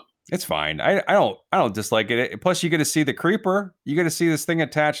tiresome. It's fine. I don't dislike it. Plus, you get to see the creeper. You get to see this thing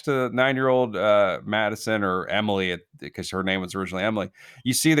attached to 9-year-old Madison or Emily, because her name was originally Emily.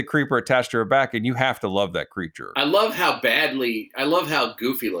 You see the creeper attached to her back, and you have to love that creature. I love how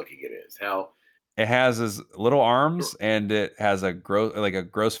goofy looking it is. How it has his little arms, and it has a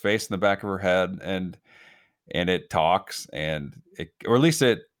gross face in the back of her head, and it talks, or at least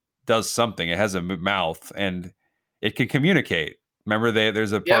it does something. It has a mouth, and it can communicate. Remember,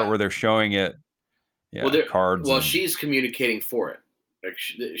 there's a part where they're showing it. Yeah, cards. Well, she's communicating for it. Like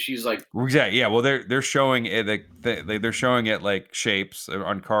she's like exactly. Yeah. Well, they're showing it. They're showing it like shapes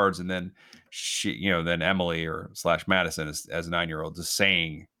on cards, and then then Emily or / Madison as a 9-year-old is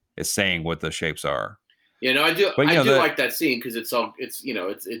saying what the shapes are. I do. But, I do like that scene because it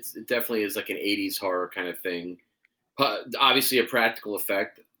definitely is like an 80s horror kind of thing. Obviously, a practical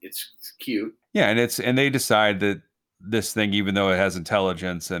effect. It's cute. Yeah, and they decide that this thing, even though it has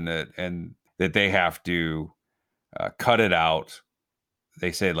intelligence and that they have to cut it out.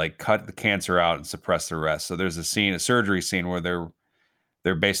 They say like cut the cancer out and suppress the rest. So there's a surgery scene where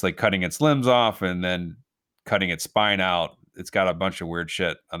they're basically cutting its limbs off and then cutting its spine out it's got a bunch of weird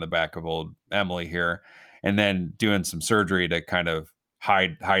shit on the back of old Emily here, and then doing some surgery to kind of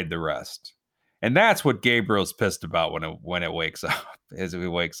hide the rest. And that's what Gabriel's pissed about when it wakes up, as he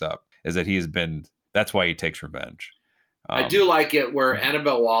wakes up, is that that's why he takes revenge. I do like it where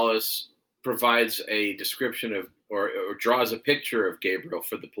Annabelle Wallace provides a description of or draws a picture of Gabriel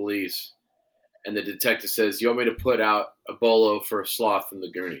for the police, and the detective says, "You want me to put out a bolo for a sloth in the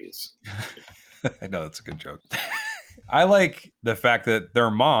Goonies?" I know, that's a good joke. I like the fact that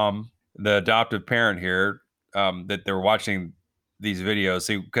their mom, the adoptive parent here, that they're watching these videos,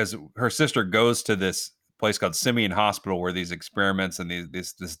 because her sister goes to this place called Simeon Hospital where these experiments and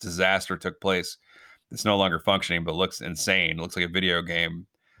this disaster took place. It's no longer functioning, but looks insane. It looks like a video game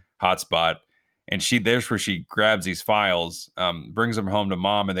hotspot. And there's where she grabs these files, brings them home to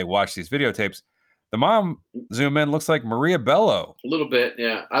mom, and they watch these videotapes. The mom, zoom in, looks like Maria Bello. A little bit,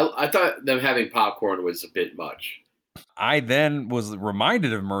 yeah. I thought them having popcorn was a bit much. I then was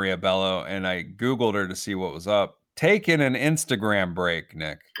reminded of Maria Bello, and I Googled her to see what was up. Taking an Instagram break,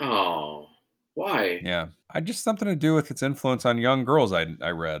 Nick. Oh, why? Yeah, just something to do with its influence on young girls. I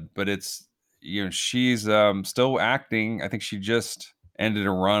read, but it's she's still acting. I think she just ended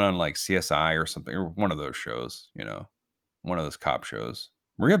a run on like CSI or something, or one of those shows. One of those cop shows.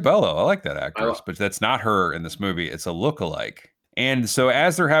 Maria Bello, I like that actress, but that's not her in this movie. It's a lookalike. And so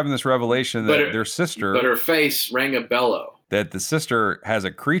as they're having this revelation that their sister, but her face rang a bellow, that the sister has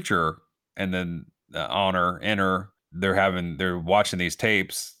a creature, and then on her, in her, they're watching these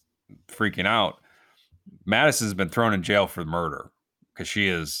tapes, freaking out. Madison's been thrown in jail for murder because she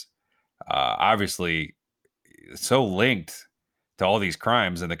is obviously so linked to all these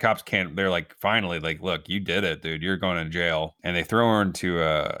crimes, and the cops they're like, finally, like, look, you did it, dude, you're going to jail. And they throw her into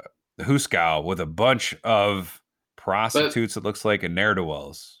the Huskow with a bunch of prostitutes, it looks like, and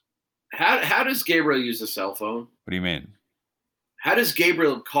ne'er-do-wells. How does Gabriel use a cell phone? What do you mean? How does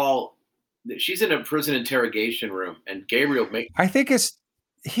Gabriel call? She's in a prison interrogation room, and Gabriel I think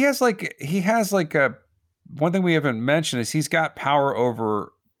he has a one thing we haven't mentioned is he's got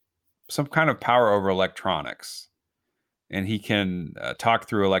some kind of power over electronics, and he can talk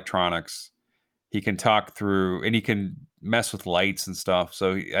through electronics. He can talk through, and he can mess with lights and stuff.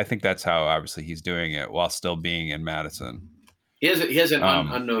 So I think that's how obviously he's doing it while still being in Madison. He has an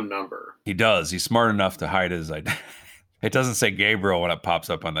unknown number. He does. He's smart enough to hide his identity. It doesn't say Gabriel when it pops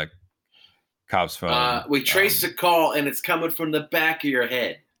up on the cop's phone. We traced the call, and it's coming from the back of your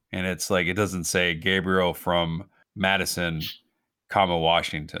head. And it's like, it doesn't say Gabriel from Madison,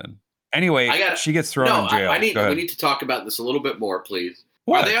 Washington. Anyway, she gets thrown in jail. We need to talk about this a little bit more, please.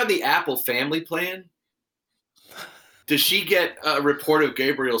 What? Are they on the Apple Family Plan? Does she get a report of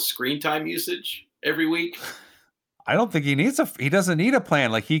Gabriel's screen time usage every week? I don't think he doesn't need a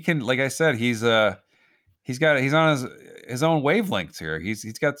plan. Like, he can, like I said, he's on his own wavelengths here. He's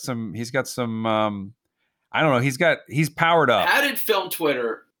got some I don't know. He's powered up. How did Film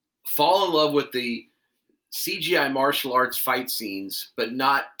Twitter fall in love with the CGI martial arts fight scenes, but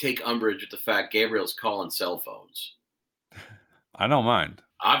not take umbrage with the fact Gabriel's calling cell phones? I don't mind.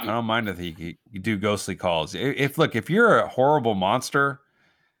 I don't mind if he do ghostly calls. If you're a horrible monster,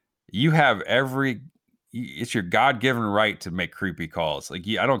 you have it's your God-given right to make creepy calls. Like,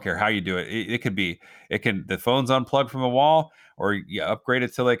 I don't care how you do it. The phone's unplugged from the wall, or you upgrade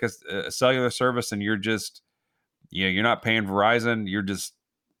it to like a cellular service, and you're just, you're not paying Verizon. You're just,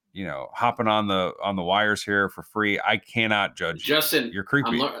 hopping on the wires here for free. I cannot judge Justin, you. You're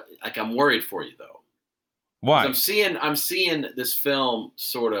creepy. I'm worried for you though. Why? I'm seeing this film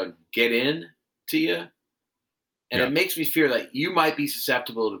sort of get in to you. And it makes me fear that you might be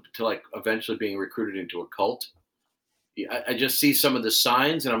susceptible to like eventually being recruited into a cult. I just see some of the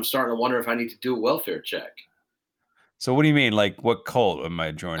signs, and I'm starting to wonder if I need to do a welfare check. So what do you mean? Like, what cult am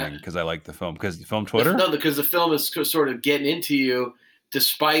I joining? Because I like the film. Because the film Twitter? No, because the film is sort of getting into you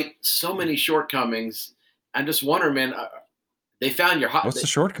despite so many shortcomings. I'm just wondering, man, they found your hot. What's the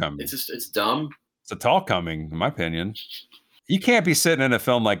shortcoming? It's dumb. It's a tall coming, in my opinion. You can't be sitting in a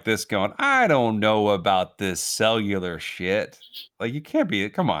film like this going, I don't know about this cellular shit. Like, you can't be.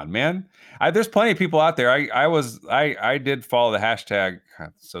 Come on, man. There's plenty of people out there. I did follow the hashtag.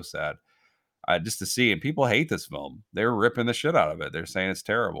 God, so sad. Just to see, and people hate this film. They're ripping the shit out of it. They're saying it's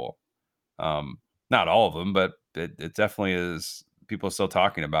terrible. Not all of them, but it definitely is. People are still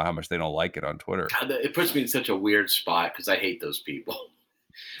talking about how much they don't like it on Twitter. God, it puts me in such a weird spot because I hate those people.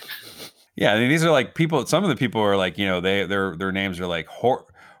 Yeah, I mean, these are like people. Some of the people are like, their names are like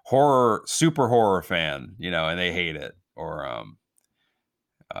horror, super horror fan, and they hate it, or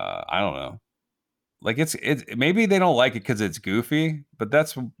I don't know. Like, it's maybe they don't like it because it's goofy, but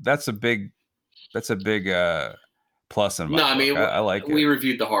that's a big plus in my No, I book. mean, I like we it.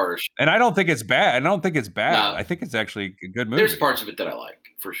 reviewed the horror. And I don't think it's bad. I don't think it's bad. No. I think it's actually a good movie. There's parts of it that I like,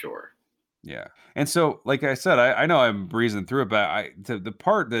 for sure. Yeah. And so, like I said, I know I'm breezing through it, but the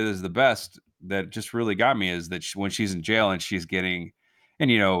part that is the best that just really got me is that when she's in jail and she's getting,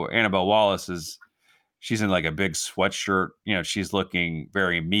 and Annabelle Wallace she's in like a big sweatshirt, she's looking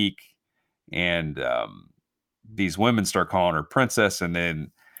very meek, and these women start calling her princess, and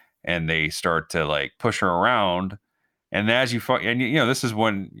they start to like push her around. And as you find, and this is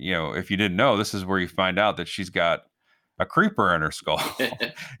when, if you didn't know, this is where you find out that she's got a creeper in her skull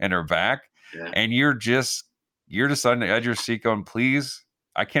and her back. Yeah. And you're just on the edge of your seat going, please,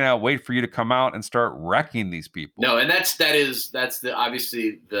 I cannot wait for you to come out and start wrecking these people. No, and that's the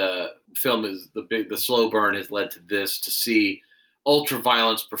obviously the film is the slow burn has led to this, to see ultra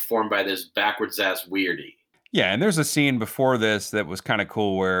violence performed by this backwards ass weirdie. Yeah, and there's a scene before this that was kind of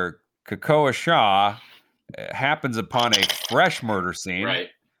cool where Kakoa Shaw happens upon a fresh murder scene. Right.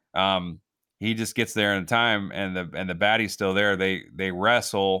 He just gets there in time, and the baddie's still there. They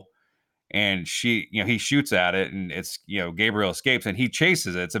wrestle. And he shoots at it, and it's, Gabriel escapes, and he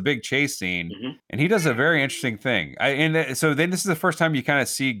chases it. It's a big chase scene, Mm-hmm. and he does a very interesting thing. So then this is the first time you kind of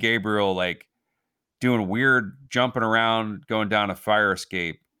see Gabriel like doing weird jumping around, going down a fire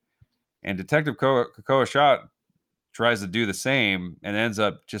escape, and Detective Kakoa Shaw tries to do the same and ends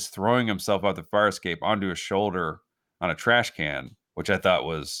up just throwing himself out the fire escape onto his shoulder on a trash can, which I thought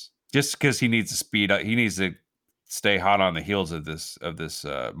was just because he needs to speed up. He needs to stay hot on the heels of this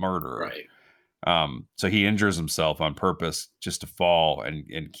murder. Right. So he injures himself on purpose just to fall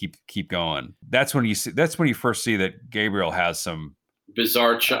and keep going. That's when you first see that Gabriel has some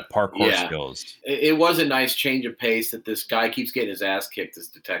bizarre parkour skills. It was a nice change of pace that this guy keeps getting his ass kicked as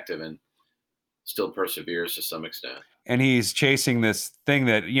detective and still perseveres to some extent. And he's chasing this thing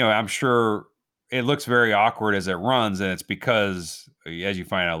that, I'm sure it looks very awkward as it runs, and it's because, as you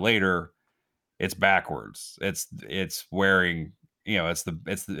find out later, it's backwards. It's wearing,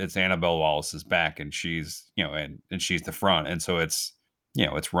 it's Annabelle Wallace's back, and she's, and she's the front. And so it's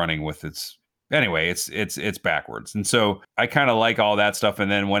running with its, anyway, it's backwards. And so I kind of like all that stuff.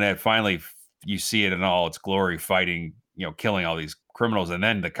 And then when it finally, you see it in all its glory, fighting, killing all these criminals, and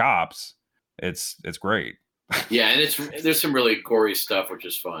then the cops, it's great. Yeah. And there's some really gory stuff, which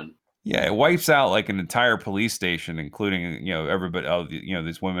is fun. Yeah, it wipes out like an entire police station, including everybody,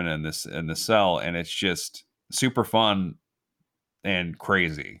 these women in the cell, and it's just super fun and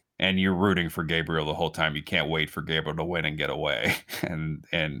crazy. And you're rooting for Gabriel the whole time. You can't wait for Gabriel to win and get away. And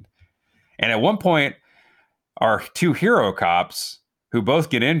at one point, our two hero cops, who both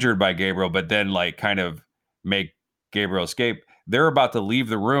get injured by Gabriel, but then like kind of make Gabriel escape, they're about to leave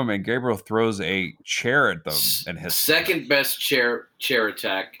the room, and Gabriel throws a chair at them. And his second best chair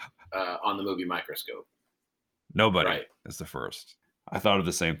attack on the movie Microscope. Nobody is the first. I thought of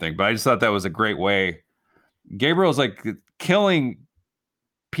the same thing, but I just thought that was a great way. Gabriel's like killing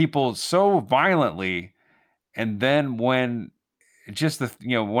people so violently, and then when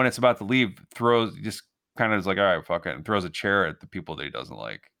when it's about to leave, just kind of is like, all right, fuck it, and throws a chair at the people that he doesn't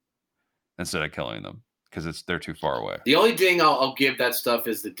like instead of killing them because they're too far away. The only thing I'll give that stuff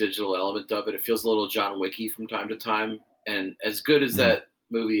is the digital element of it. It feels a little John Wicky from time to time, and as good as that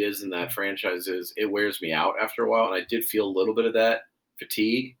movie is and that franchise is, it wears me out after a while, and I did feel a little bit of that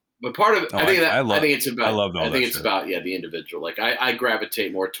fatigue. But part of it, I think it's about the individual. Like I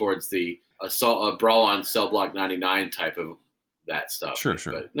gravitate more towards the brawl on cell block 99 type of that stuff. Sure.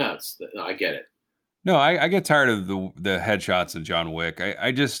 But no, I get it. No, I get tired of the headshots of John Wick.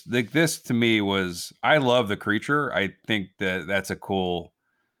 I just like this to me was, I love the creature. I think that's a cool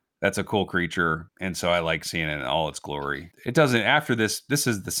creature. And so I like seeing it in all its glory. It doesn't, after this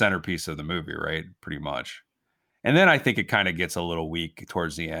is the centerpiece of the movie, right? Pretty much. And then I think it kind of gets a little weak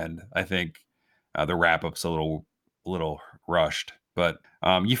towards the end. I think the wrap up's a little rushed, but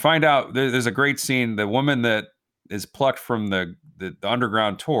you find out there's a great scene. The woman that is plucked from the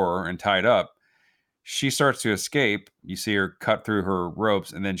underground tour and tied up, she starts to escape. You see her cut through her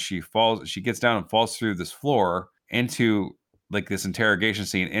ropes, and then she gets down and falls through this floor into like this interrogation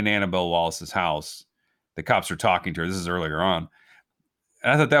scene in Annabelle Wallace's house. The cops are talking to her. This is earlier on.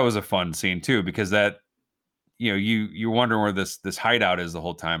 And I thought that was a fun scene too, because that, you wonder where this hideout is the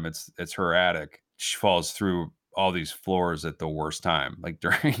whole time. It's her attic. She falls through all these floors at the worst time, like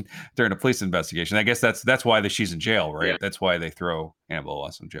during a police investigation. I guess that's why she's in jail, right? Yeah. That's why they throw Annabelle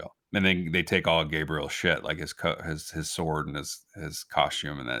Wallace in jail. And then they take all Gabriel's shit, like his sword and his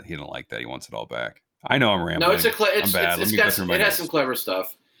costume, and that he didn't like that. He wants it all back. I know I'm rambling. No, it has some clever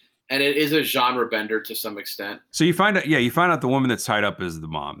stuff, And it is a genre bender to some extent. So you find out the woman that's tied up is the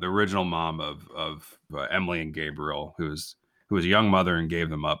mom, the original mom of Emily and Gabriel, who was a young mother and gave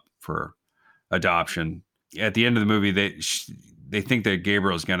them up for adoption. At the end of the movie, they think that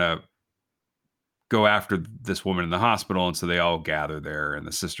Gabriel's gonna go after this woman in the hospital, and so they all gather there, and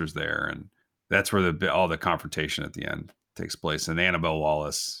the sister's there, and that's where all the confrontation at the end takes place. And Annabelle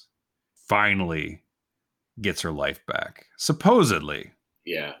Wallace finally gets her life back, supposedly.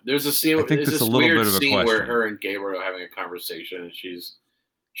 Yeah, there's a scene. I think there's that's this a little weird bit of a scene where question. her and Gabriel are having a conversation, and she's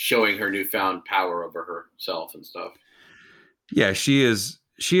showing her newfound power over herself and stuff. Yeah, she is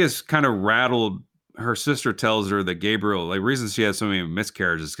kind of rattled. Her sister tells her that Gabriel, like, reasons she has so many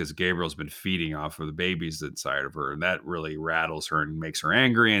miscarriages because Gabriel's been feeding off of the babies inside of her, and that really rattles her and makes her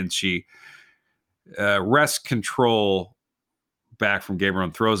angry. And she wrests control back from Gabriel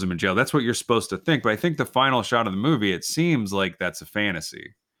and throws him in jail. That's what you're supposed to think. But I think the final shot of the movie, it seems like that's a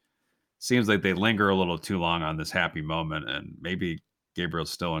fantasy. Seems like they linger a little too long on this happy moment, and maybe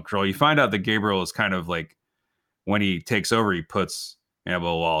Gabriel's still in control. You find out that Gabriel is kind of like, when he takes over, he puts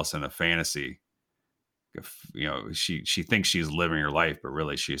Annabelle Wallace in a fantasy. You know, she thinks she's living her life, but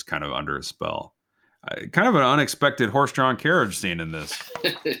really she's kind of under a spell. Kind of an unexpected horse-drawn carriage scene in this.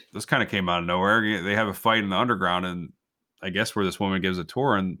 This kind of came out of nowhere. They have a fight in the underground, and I guess where this woman gives a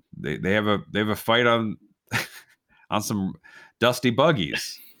tour, and they have a fight on on some dusty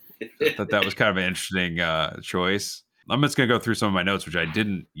buggies. I thought that was kind of an interesting choice. I'm just gonna go through some of my notes, which I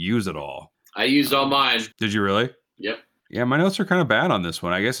didn't use at all. I used all mine. Did you really? Yep. Yeah, my notes are kind of bad on this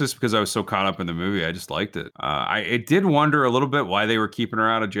one. I guess it's because I was so caught up in the movie. I just liked it. I did wonder a little bit why they were keeping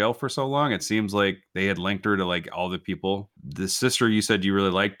her out of jail for so long. It seems like they had linked her to like all the people. The sister you said you really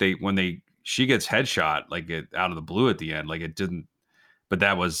liked, she gets headshot out of the blue at the end. Like, it didn't, but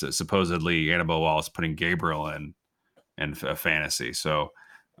that was supposedly Annabelle Wallace putting Gabriel in a fantasy. So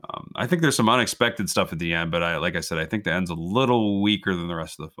I think there's some unexpected stuff at the end, but like I said, I think the end's a little weaker than the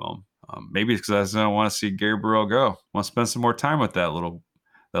rest of the film. Maybe it's because I don't want to see Gabriel go. I want to spend some more time with that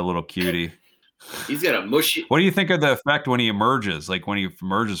little cutie. He's got a mushy. What do you think of the effect when he emerges? Like when he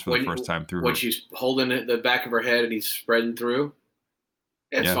emerges for the first time through when her? she's holding the back of her head and he's spreading through.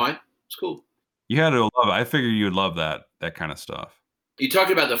 Yeah, it's fine. It's cool. You had to love it. I figured you would love that kind of stuff. You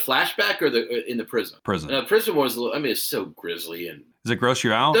talking about the flashback or in the prison? Prison. The prison was. I mean, it's so grisly and. Does it gross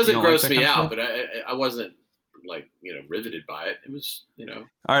you out? It doesn't gross like me out, but I wasn't riveted by it. It was All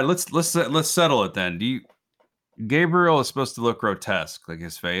right, let's settle it then. Gabriel is supposed to look grotesque, like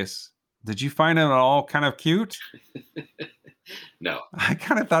his face. Did you find him at all kind of cute? No. I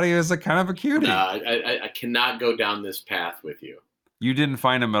kind of thought he was kind of a cutie. No, I cannot go down this path with you. You didn't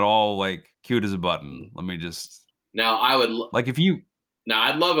find him at all like cute as a button. Let me just. Now I would if you. Now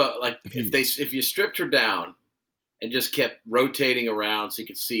I'd love if you stripped her down and just kept rotating around so you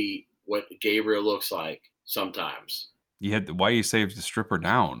could see what Gabriel looks like sometimes. Why you saved to strip her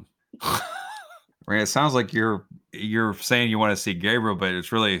down? I mean, it sounds like you're saying you want to see Gabriel, but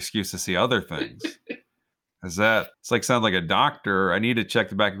it's really an excuse to see other things. Sounds like a doctor. I need to check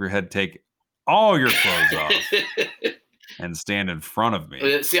the back of your head, take all your clothes off, and stand in front of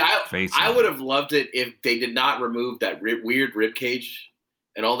me. See, I would have loved it if they did not remove that weird rib cage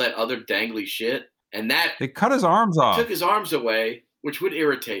and all that other dangly shit. And that they cut his arms off. Took his arms away, which would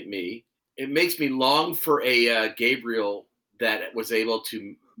irritate me. It makes me long for a Gabriel that was able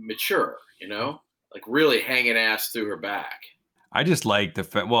to mature, like really hanging ass through her back. I just like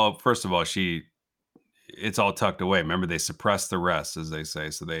well, first of all, it's all tucked away. Remember, they suppressed the rest, as they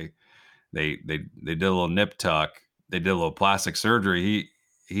say. So they did a little nip tuck. They did a little plastic surgery.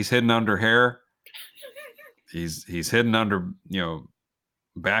 He's hidden under hair. He's hidden under,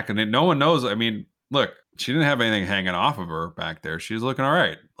 back, and no one knows. I mean, look, she didn't have anything hanging off of her back there. She was looking all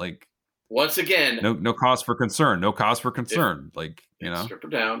right. Like, once again, no cause for concern. No cause for concern. Strip her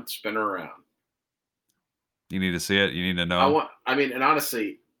down, spin her around. You need to see it. You need to know. And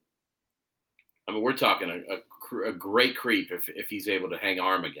honestly, we're talking a great creep if he's able to hang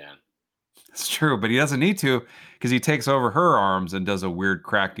arm again. It's true, but he doesn't need to because he takes over her arms and does a weird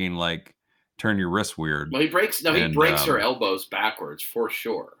cracking, like turn your wrist weird. Well, he breaks her elbows backwards for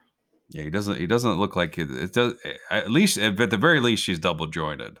sure. Yeah, he doesn't look like it. It does. At the very least, she's double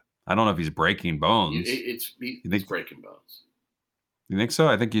jointed. I don't know if he's breaking bones. He's breaking bones. You think so?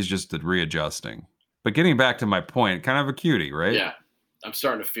 I think he's just readjusting. But getting back to my point, kind of a cutie, right? Yeah, I'm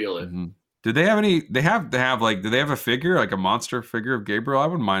starting to feel it. Mm-hmm. Do they have any? They have to have do they have a figure, like a monster figure of Gabriel? I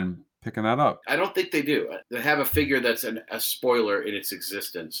wouldn't mind picking that up. I don't think they do. They have a figure that's a spoiler in its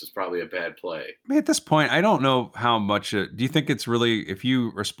existence. Is probably a bad play. I mean, at this point, I don't know how much. Do you think it's really? If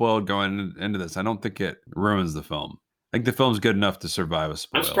you are spoiled going into this, I don't think it ruins the film. Like the film's good enough to survive a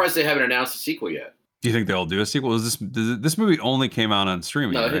spoil. I'm surprised they haven't announced a sequel yet. Do you think they'll do a sequel? This movie only came out on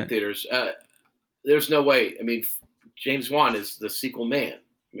streaming? No, right? hit theaters. There's no way. I mean, James Wan is the sequel man.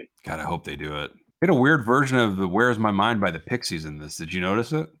 I mean, God, I hope they do it. They had a weird version of the "Where's My Mind" by the Pixies in this. Did you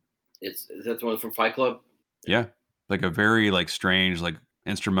notice it? is that the one from Fight Club? Yeah, like a very like strange like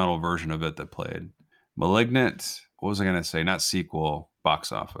instrumental version of it that played. Malignant. What was I gonna say? Not sequel.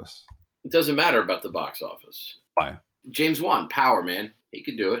 Box office. It doesn't matter about the box office. Why? James Wan, power man, he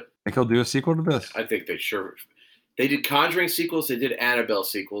could do it. Think he'll do a sequel to this? I think they sure. They did Conjuring sequels. They did Annabelle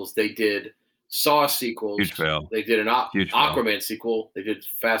sequels. They did Saw sequels. Huge fail. They did an Huge fail. Aquaman sequel. They did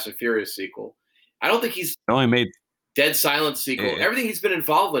Fast and Furious sequel. I don't think he's They only made. Dead Silence sequel. Eh. Everything he's been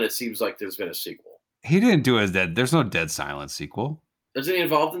involved in, it seems like there's been a sequel. He didn't do his Dead. There's no Dead Silence sequel. Isn't he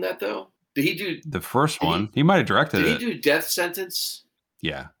involved in that though? Did he do? The first Did he- one, he might have directed Did he it. do Death Sentence?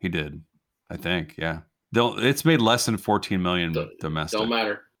 Yeah, he did. I think. Yeah. It's made less than 14 million domestic. Don't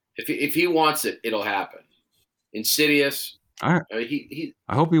matter. If he wants it, it'll happen. Insidious. All right. I mean, he.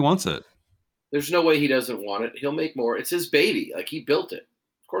 I hope he wants it. There's no way he doesn't want it. He'll make more. It's his baby. Like he built it.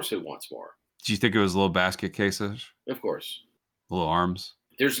 Of course, he wants more. Do you think it was little basket cases, Of course. little arms?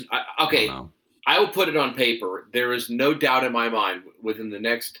 There's I okay. don't know. I will put it on paper. There is no doubt in my mind within the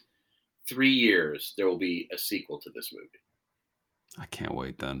next 3 years there will be a sequel to this movie. I can't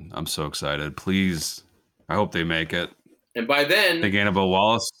wait. Then I'm so excited. Please, I hope they make it. And by then, Think Annabelle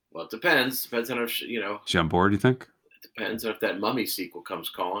Wallace? well, it depends. Depends on if She on board? You think? it depends on if that Mummy sequel comes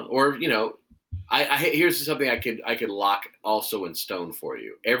calling, or I here's something I could lock also in stone for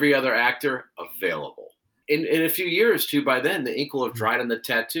you. Every other actor available in a few years too. By then, the ink will have dried on the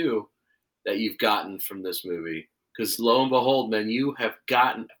tattoo that you've gotten from this movie. Because lo and behold, man, you have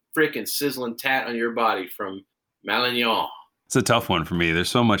gotten a freaking sizzling tat on your body from Malignon. It's a tough one for me. There's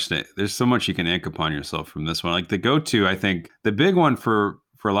so much you can ink upon yourself from this one. Like the go-to, I think the big one for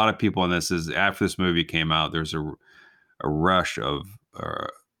a lot of people in this is after this movie came out, there's a rush of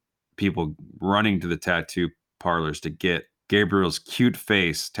people running to the tattoo parlors to get Gabriel's cute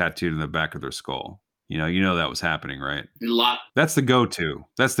face tattooed in the back of their skull. You know that was happening, right? That's the go-to.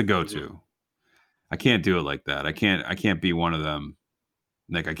 That's the go-to. Mhm. I can't do it like that. I can't be one of them.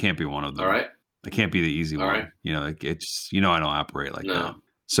 Like I can't be one of them. All right. I can't be the easy All one. right. It's I don't operate like No. that.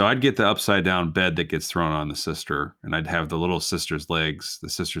 So I'd get the upside down bed that gets thrown on the sister, and I'd have the little sister's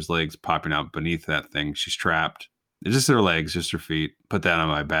legs popping out beneath that thing. She's trapped. It's just her legs, just her feet. Put that on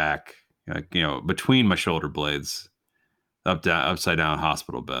my back, between my shoulder blades, upside down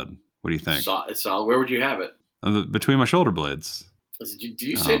hospital bed. What do you think? It's all. Where would you have it? Between my shoulder blades. Did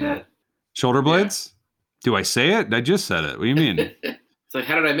you say that? Shoulder blades? Do I say it? I just said it. What do you mean? It's like,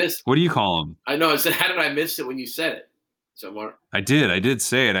 how did I miss? What do you call them? I know. I said, how did I miss it when you said it? So I did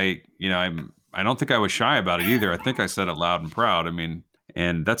say it. I don't think I was shy about it either. I think I said it loud and proud. I mean,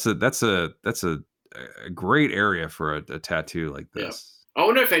 and that's a great area for a tattoo like this. I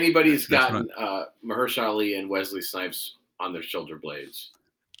wonder if anybody's That's gotten Mahershala Ali and Wesley Snipes on their shoulder blades.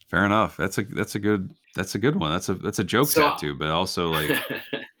 Fair enough. That's a good one. That's a joke tattoo, but also like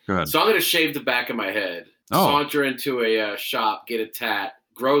go ahead. So I'm going to shave the back of my head, saunter into a shop, get a tat,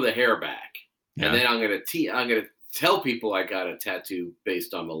 grow the hair back, and then I'm going to tell people I got a tattoo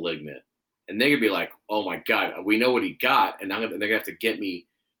based on Malignant, and they're gonna be like, "Oh my god, we know what he got," and they're gonna have to get me.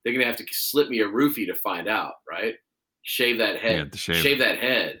 They're gonna have to slip me a roofie to find out, right? Shave that head, shave that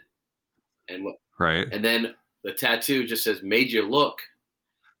head, and right, and then the tattoo just says "Made you look."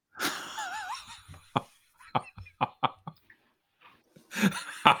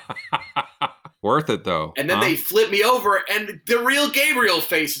 Worth it though. And then they flip me over, and the real Gabriel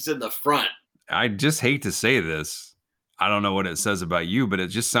face is in the front. I just hate to say this. I don't know what it says about you, but it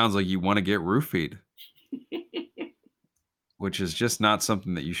just sounds like you want to get roofied, which is just not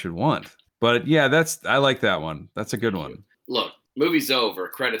something that you should want. But yeah, I like that one. That's a good one. Look, movie's over,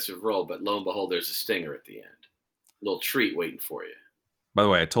 credits have rolled, but lo and behold, there's a stinger at the end. A little treat waiting for you. By the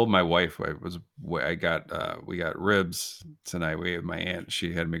way, I told my wife we got ribs tonight. My aunt,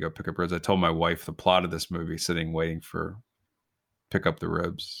 she had me go pick up ribs. I told my wife the plot of this movie, sitting waiting for pick up the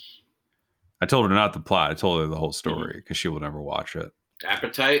ribs. I told her not the plot. I told her the whole story because she will never watch it.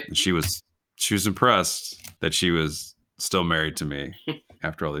 Appetite. And she was impressed that she was still married to me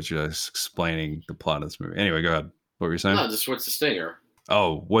after all these years explaining the plot of this movie. Anyway, go ahead. What were you saying? No, just what's the stinger?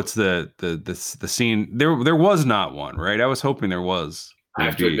 Oh, what's the scene? There was not one, right? I was hoping there was. I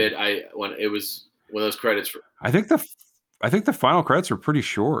have to admit, when it was one of those credits. I think the final credits were pretty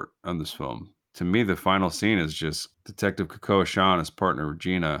short on this film. To me, the final scene is just Detective Kakoa Shaw and his partner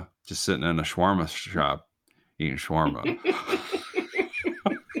Regina just sitting in a shawarma shop eating shawarma,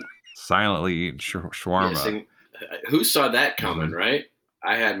 silently eating shawarma. who saw that coming, Mhm. right?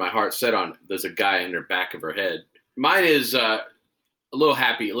 I had my heart set on there's a guy in her back of her head. Mine is a little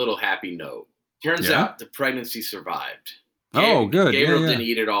happy note. Turns Yeah? out the pregnancy survived. Oh, good. Yeah, Gabriel yeah. didn't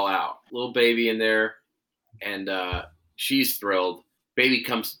eat it all out. Little baby in there, and she's thrilled. Baby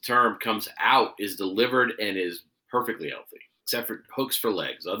comes to term, comes out, is delivered, and is perfectly healthy, except for hooks for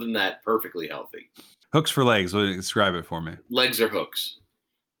legs. Other than that, perfectly healthy. Hooks for legs. Will you describe it for me? Legs are hooks.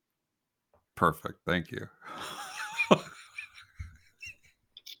 Perfect. Thank you.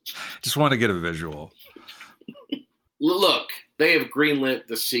 Just want to get a visual. Look, they have greenlit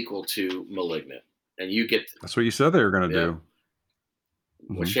the sequel to *Malignant*, and you get That's what you said they were going to Yeah. do.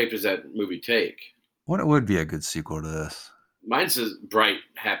 what Mhm. shape does that movie take? What would be a good sequel to this? Mine's a bright,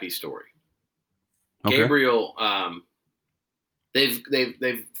 happy story. Okay. Gabriel,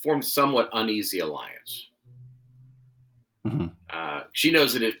 they've formed somewhat uneasy alliance. Mhm. She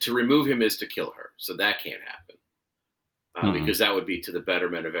knows that to remove him is to kill her, so that can't happen because that would be to the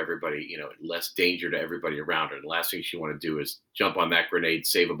betterment of everybody. Less danger to everybody around her. And the last thing she want to do is jump on that grenade,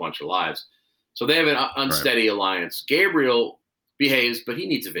 save a bunch of lives. So they have an unsteady alliance. Gabriel behaves, but he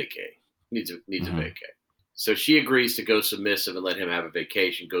needs a vacay. Needs a vacay. So she agrees to go submissive and let him have a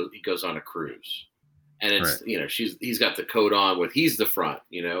vacation. He goes on a cruise, and it's he's got the coat on with he's the front.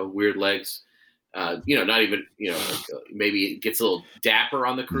 Weird legs. Not even maybe it gets a little dapper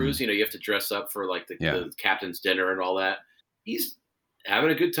on the cruise. You have to dress up for like the captain's dinner and all that. He's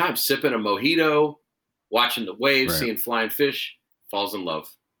having a good time, sipping a mojito, watching the waves, seeing flying fish. Falls in love.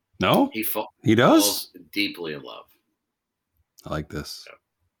 No, He does. falls deeply in love. I like this.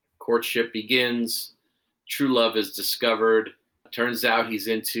 Courtship begins. True love is discovered. Turns out he's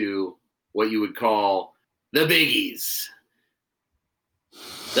into what you would call the biggies.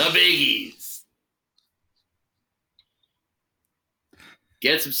 The biggies.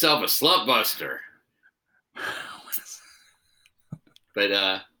 Gets himself a slump buster.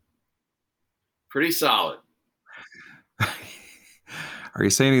 But pretty solid. Are you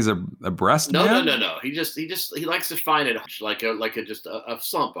saying he's a breast man? No. He likes to find it like a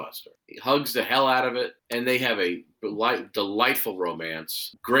slump buster. He hugs the hell out of it, and they have a delightful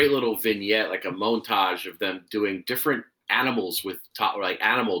romance. Great little vignette, like a montage of them doing different animals with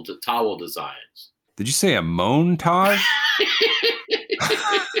animal towel designs. Did you say a montage?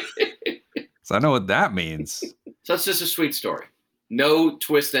 So I know what that means. So it's just a sweet story. No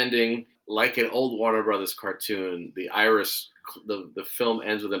twist ending like an old Warner Brothers cartoon. The iris, the film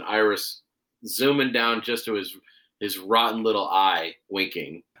ends with an iris zooming down just to his rotten little eye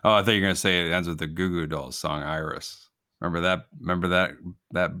winking. Oh, I thought you were gonna say it ends with the Goo Goo Dolls song "Iris." Remember that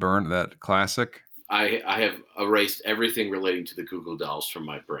classic? I have erased everything relating to the Google Dolls from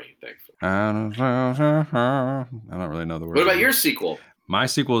my brain, thankfully. I don't really know the words. What about your sequel? My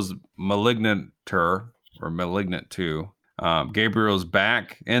sequel is *Malignanter* or *Malignant 2*. Gabriel's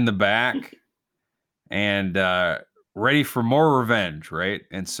back in the back and ready for more revenge, right?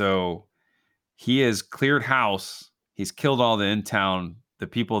 And so he has cleared house. He's killed all the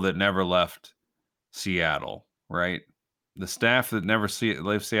people that never left Seattle, right? The staff that never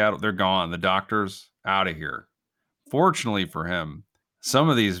left Seattle, they're gone. The doctors out of here. Fortunately for him, some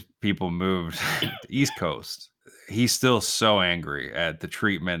of these people moved to the East Coast. He's still so angry at the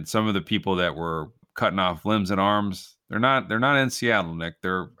treatment. Some of the people that were cutting off limbs and arms, they're not in Seattle, Nick.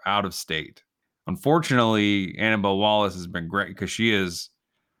 They're out of state. Unfortunately, Annabelle Wallace has been great because she has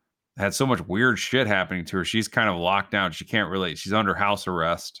had so much weird shit happening to her. She's kind of locked down. She's under house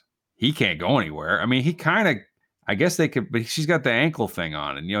arrest. He can't go anywhere. I mean, I guess they could, but she's got the ankle thing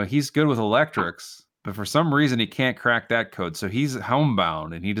on, and he's good with electrics, but for some reason he can't crack that code. So he's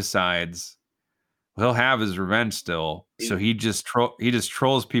homebound, and he decides he'll have his revenge still. So he just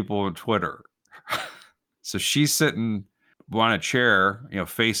trolls people on Twitter. So she's sitting on a chair,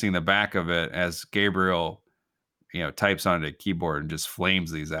 facing the back of it as Gabriel, types onto a keyboard and just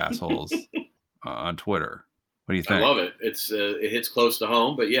flames these assholes on Twitter. What do you think? I love it. It hits close to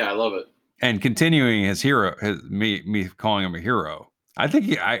home, but yeah, I love it. And continuing his hero, me calling him a hero. I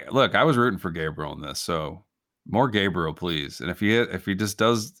think I was rooting for Gabriel in this, so more Gabriel, please. And if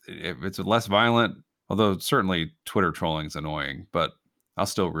it's less violent, although certainly Twitter trolling is annoying, but I'll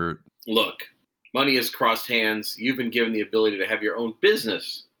still root. Look, money has crossed hands. You've been given the ability to have your own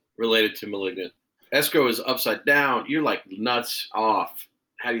business related to *Malignant*. Escrow is upside down. You're like nuts off.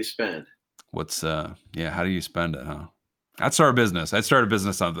 How do you spend? How do you spend it, huh? I'd start a business. I'd start a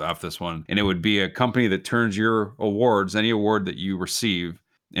business off this one, and it would be a company that turns your awards, any award that you receive,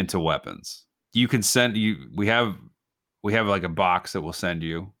 into weapons. You can we have like a box that we'll send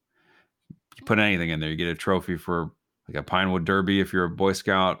you. You put anything in there, you get a trophy for like a Pinewood Derby if you're a Boy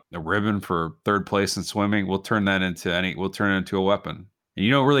Scout, a ribbon for third place in swimming. We'll turn it into a weapon. And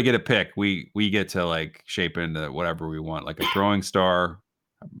you don't really get a pick. We get to like shape into whatever we want, like a throwing star,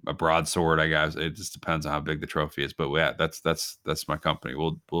 a broadsword, I guess. It just depends on how big the trophy is. But yeah, that's my company.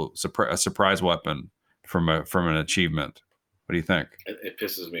 We'll a surprise weapon from an achievement. What do you think? It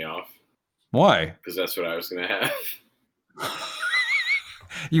pisses me off. Why? Because that's what I was going to have.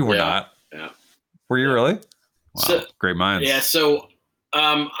 You were not. Yeah. Were you really? Wow. So, great minds. Yeah. So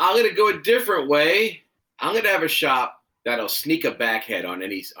I'm going to go a different way. I'm going to have a shop that'll sneak a backhead on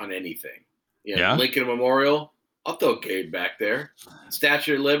anything. You know, Yeah. Lincoln Memorial. I'll throw Gabe back there.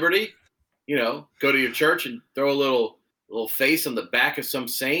 Statue of Liberty. You know, go to your church and throw a little face on the back of some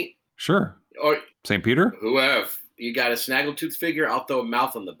saint. Sure. Or St. Peter? whoever. You got a Snaggletooth figure, I'll throw a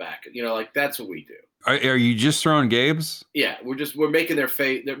mouth on the back. You know, like that's what we do. Are you just throwing Gabe's? Yeah, we're making their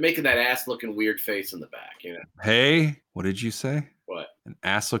face. They're making that ass looking weird face in the back. You know Hey, what did you say? what? An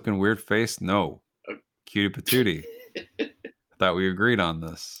ass looking weird face? No. Cutie patootie. Thought we agreed on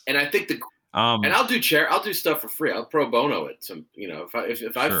this. And I think and I'll do stuff for free. I'll pro bono it. Some, you know,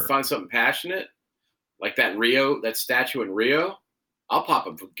 if I Sure. find something passionate, like that statue in Rio, I'll pop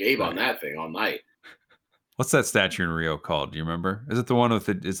a Gabe on that thing all night. What's that statue in Rio called? Do you remember? Is it the one with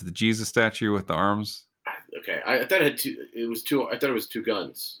is it the Jesus statue with the arms? Okay, I thought it had two. It was two. I thought it was two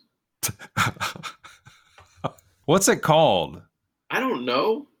guns. What's it called? I don't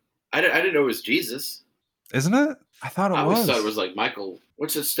know. I didn't know it was Jesus. Isn't it? I thought it I always was. thought it was like Michael.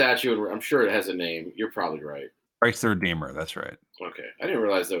 What's the statue? I'm sure it has a name. You're probably right. Christ the Redeemer. That's right. Okay, I didn't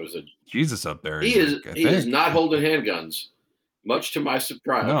realize that was a. Jesus up there. He is not holding handguns, much to my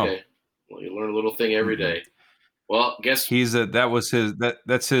surprise. No. Okay, well, you learn a little thing every day. Well, guess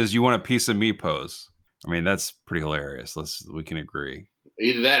That's his. You want a piece of me pose. I mean, that's pretty hilarious. We can agree.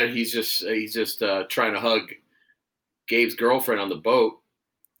 either that or he's just trying to hug Gabe's girlfriend on the boat.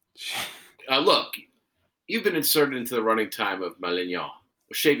 Look, you've been inserted into the running time of Malignon.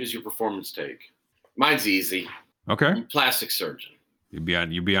 What shape does your performance take? Mine's easy. Okay. I'm a plastic surgeon. You'd be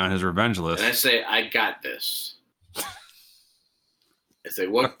on his revenge list. And I say, I got this. I say,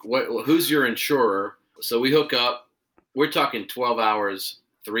 what? Who's your insurer? So we hook up. We're talking 12 hours,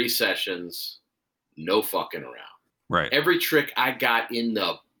 3 sessions, no fucking around. Right. Every trick I got in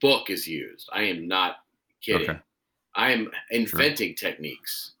the book is used. I am not kidding. Okay. I am inventing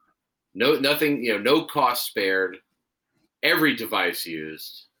techniques. Nothing, no cost spared. Every device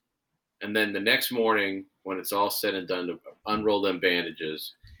used. And then the next morning, when it's all said and done, to unroll them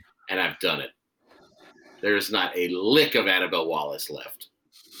bandages, and I've done it. There is not a lick of Annabelle Wallace left.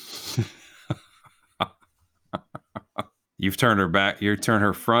 You've turned her back. You turned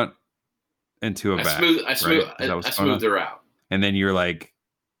her front into a back. I smoothed her out. And then you're like,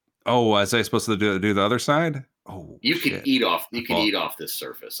 "Oh, was I supposed to do the other side?" Oh, you can eat off. You can eat off this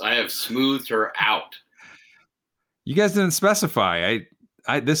surface. I have smoothed her out. You guys didn't specify.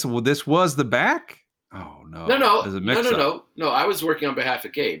 This was the back. Oh no! No. I was working on behalf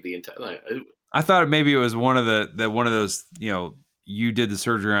of Gabe the entire. I thought maybe it was one of those. You did the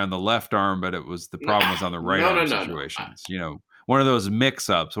surgery on the left arm, but it was the problem was on the right arm situations. One of those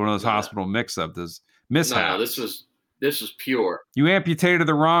mix-ups, one of those hospital mix-ups, those mishaps. No, this was pure. You amputated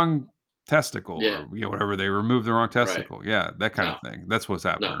the wrong testicle, or whatever. They removed the wrong testicle. Right. Yeah, that kind of thing. That's what's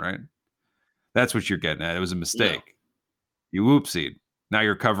happening, right? That's what you're getting at. It was a mistake. You whoopsied. Now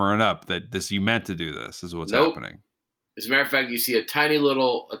you're covering up that you meant to do this. Is what's happening. As a matter of fact, you see a tiny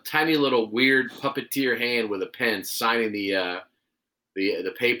little weird puppeteer hand with a pen signing the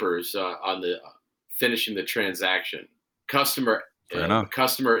papers on the finishing the transaction. Customer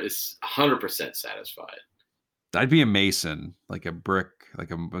is 100% satisfied. I'd be a mason, like a brick,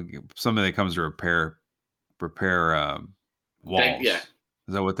 somebody that comes to repair walls. Yeah.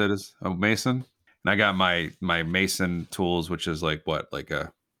 Is that what that is? A mason? And I got my mason tools, which is like what are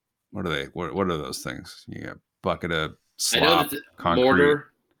they? What are those things? You got a bucket of slop, concrete,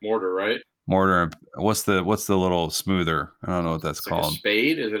 mortar, right? Mortar. And what's the little smoother? I don't know what that's called. Like a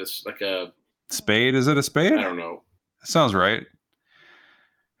spade? Is it like a spade? Is it a spade? I don't know. That sounds right.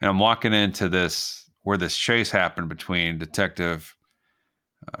 And I'm walking into where this chase happened between Detective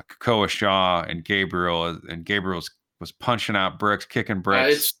Kakoa Shaw and Gabriel, and Gabriel was punching out bricks, kicking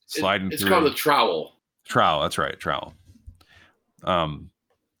bricks, sliding through. It's called a trowel. Trowel, that's right, trowel. And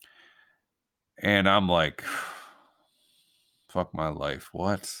I'm like, fuck my life.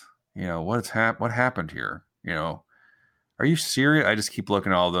 What? What happened here? Are you serious? I just keep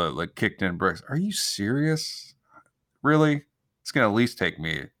looking at all the kicked in bricks. Are you serious? Really? It's gonna at least take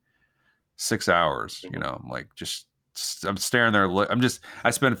me 6 hours. I'm like, just I'm staring there.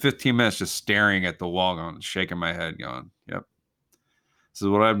 I spent 15 minutes just staring at the wall, going, shaking my head, going, "Yep, this is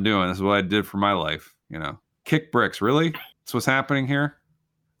what I'm doing. This is what I did for my life." Kick bricks. Really? That's what's happening here.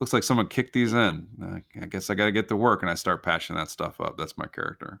 Looks like someone kicked these in. I guess I got to get to work, and I start patching that stuff up. That's my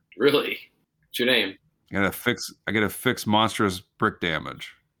character. Really? What's your name? I gotta fix monstrous brick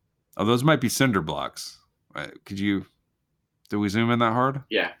damage. Oh, those might be cinder blocks. Did we zoom in that hard?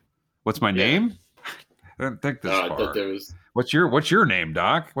 Yeah. What's my name? I didn't think this far. I thought there was... What's your name,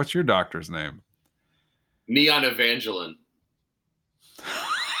 Doc? What's your doctor's name? Neon Evangeline.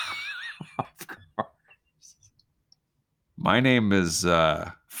 Of course. My name is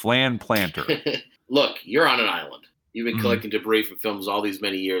Flan Planter. Look, you're on an island. You've been collecting debris from films all these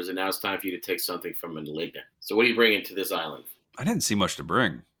many years, and now it's time for you to take something from a Malignant. So what are you bringing to this island? I didn't see much to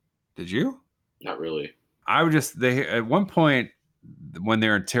bring. Did you? Not really. They at one point when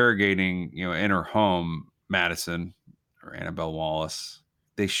they're interrogating, in her home, Madison or Annabelle Wallace,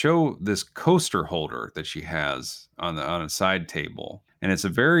 they show this coaster holder that she has on a side table, and it's a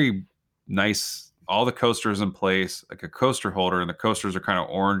very nice. All the coasters in place, like a coaster holder, and the coasters are kind of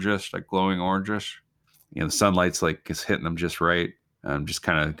orangish, like glowing orangish. The sunlight's like is hitting them just right. I'm just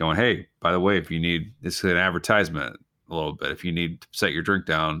kind of going, hey, by the way, if you need, this is an advertisement a little bit. If you need to set your drink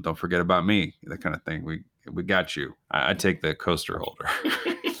down, don't forget about me. That kind of thing. We got you. I take the coaster holder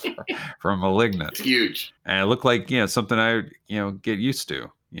from Malignant. It's huge. And it looked like, something I, get used to,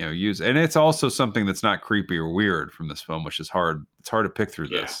 use. And it's also something that's not creepy or weird from this film, which is hard. It's hard to pick through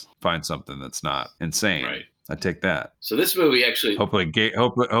this, find something that's not insane. Right. I take that. So this movie actually...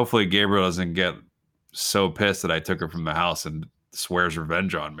 Hopefully Gabriel doesn't get so pissed that I took her from the house and swears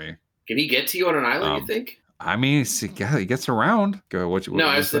revenge on me. Can he get to you on an island, you think? I mean, he gets around. Go. What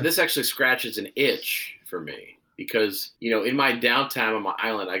I said this actually scratches an itch for me because, in my downtime on my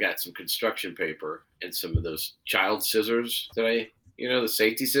island, I got some construction paper and some of those child scissors that the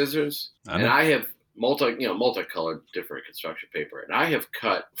safety scissors. And I have multicolored different construction paper. And I have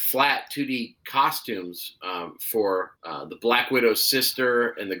cut flat 2D costumes for the Black Widow's sister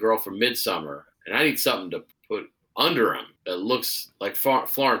and the girl from Midsommar. And I need something to put under them that looks like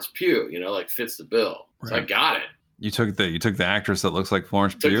Florence Pugh, like fits the bill. So I got it. You took the actress that looks like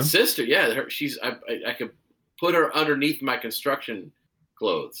Florence Pugh? The sister, yeah. I could put her underneath my construction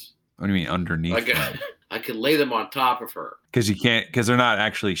clothes. What do you mean underneath? I could lay them on top of her. Because they're not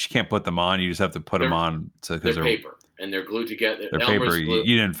actually, she can't put them on. You just have to put them on. They're paper and they're glued together. They're paper.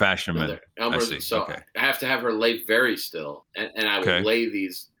 You didn't fashion them in. I see. So okay. I have to have her lay very still. And I would lay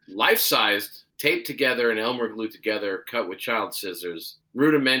these life-sized, taped together and Elmer glued together, cut with child scissors,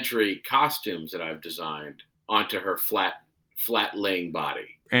 rudimentary costumes that I've designed onto her flat laying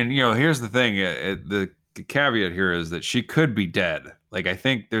body. And here's the thing: the caveat here is that she could be dead. Like I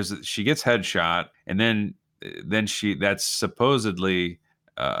think she gets headshot, and then that's supposedly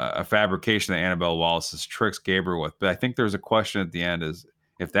a fabrication that Annabelle Wallace's tricks Gabriel with. But I think there's a question at the end: is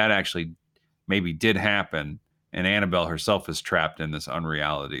if that actually maybe did happen. And Annabelle herself is trapped in this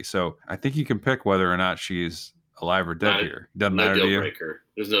unreality. So I think you can pick whether or not she's alive or dead here. Doesn't matter to you. Breaker.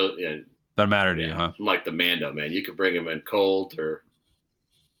 There's no. Doesn't matter to you, huh? I'm like the Mando, man. You can bring him in cold or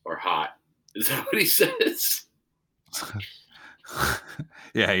hot. Is that what he says?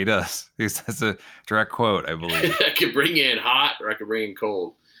 Yeah, he does. That's a direct quote, I believe. I can bring you in hot or I can bring you in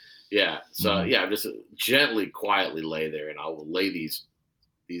cold. Yeah. So I'm just gently, quietly lay there, and I will lay these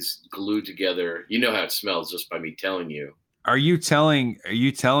glued together. You know how it smells just by me telling you. Are you telling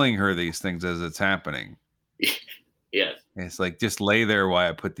her these things as it's happening? Yes. It's like, just lay there while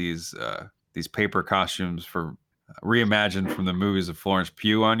I put these paper costumes for reimagined from the movies of Florence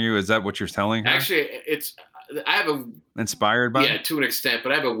Pugh on you. Is that what you're telling her? Actually, I have inspired by. Yeah, to an extent,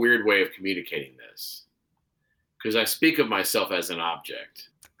 but I have a weird way of communicating this because I speak of myself as an object.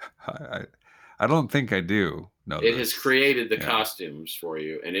 I don't think I do. No, it has created the costumes for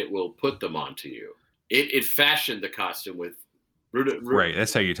you, and it will put them onto you. It fashioned the costume with right.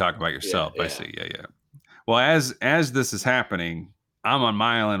 That's how you talk about yourself. I see. Yeah. Well, as this is happening, I'm on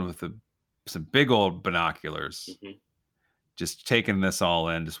my island with some big old binoculars, just taking this all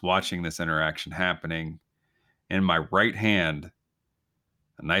in, just watching this interaction happening. In my right hand,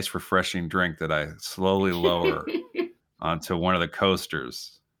 a nice refreshing drink that I slowly lower onto one of the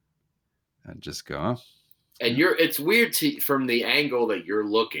coasters, and just go. Oh. And it's weird from the angle that you're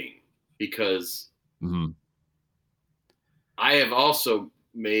looking, because I have also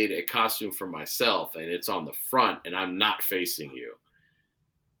made a costume for myself, and it's on the front, and I'm not facing you.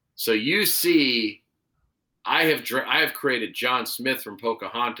 So you see, I have created John Smith from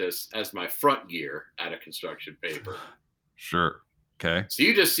Pocahontas as my front gear out of construction paper. Sure. Okay. So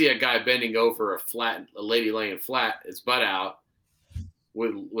you just see a guy bending over a lady laying flat, his butt out,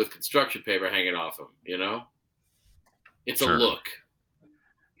 with construction paper hanging off him. You know, it's Sure. a look.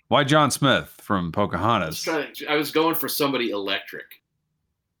 Why John Smith from Pocahontas? I was going for somebody electric.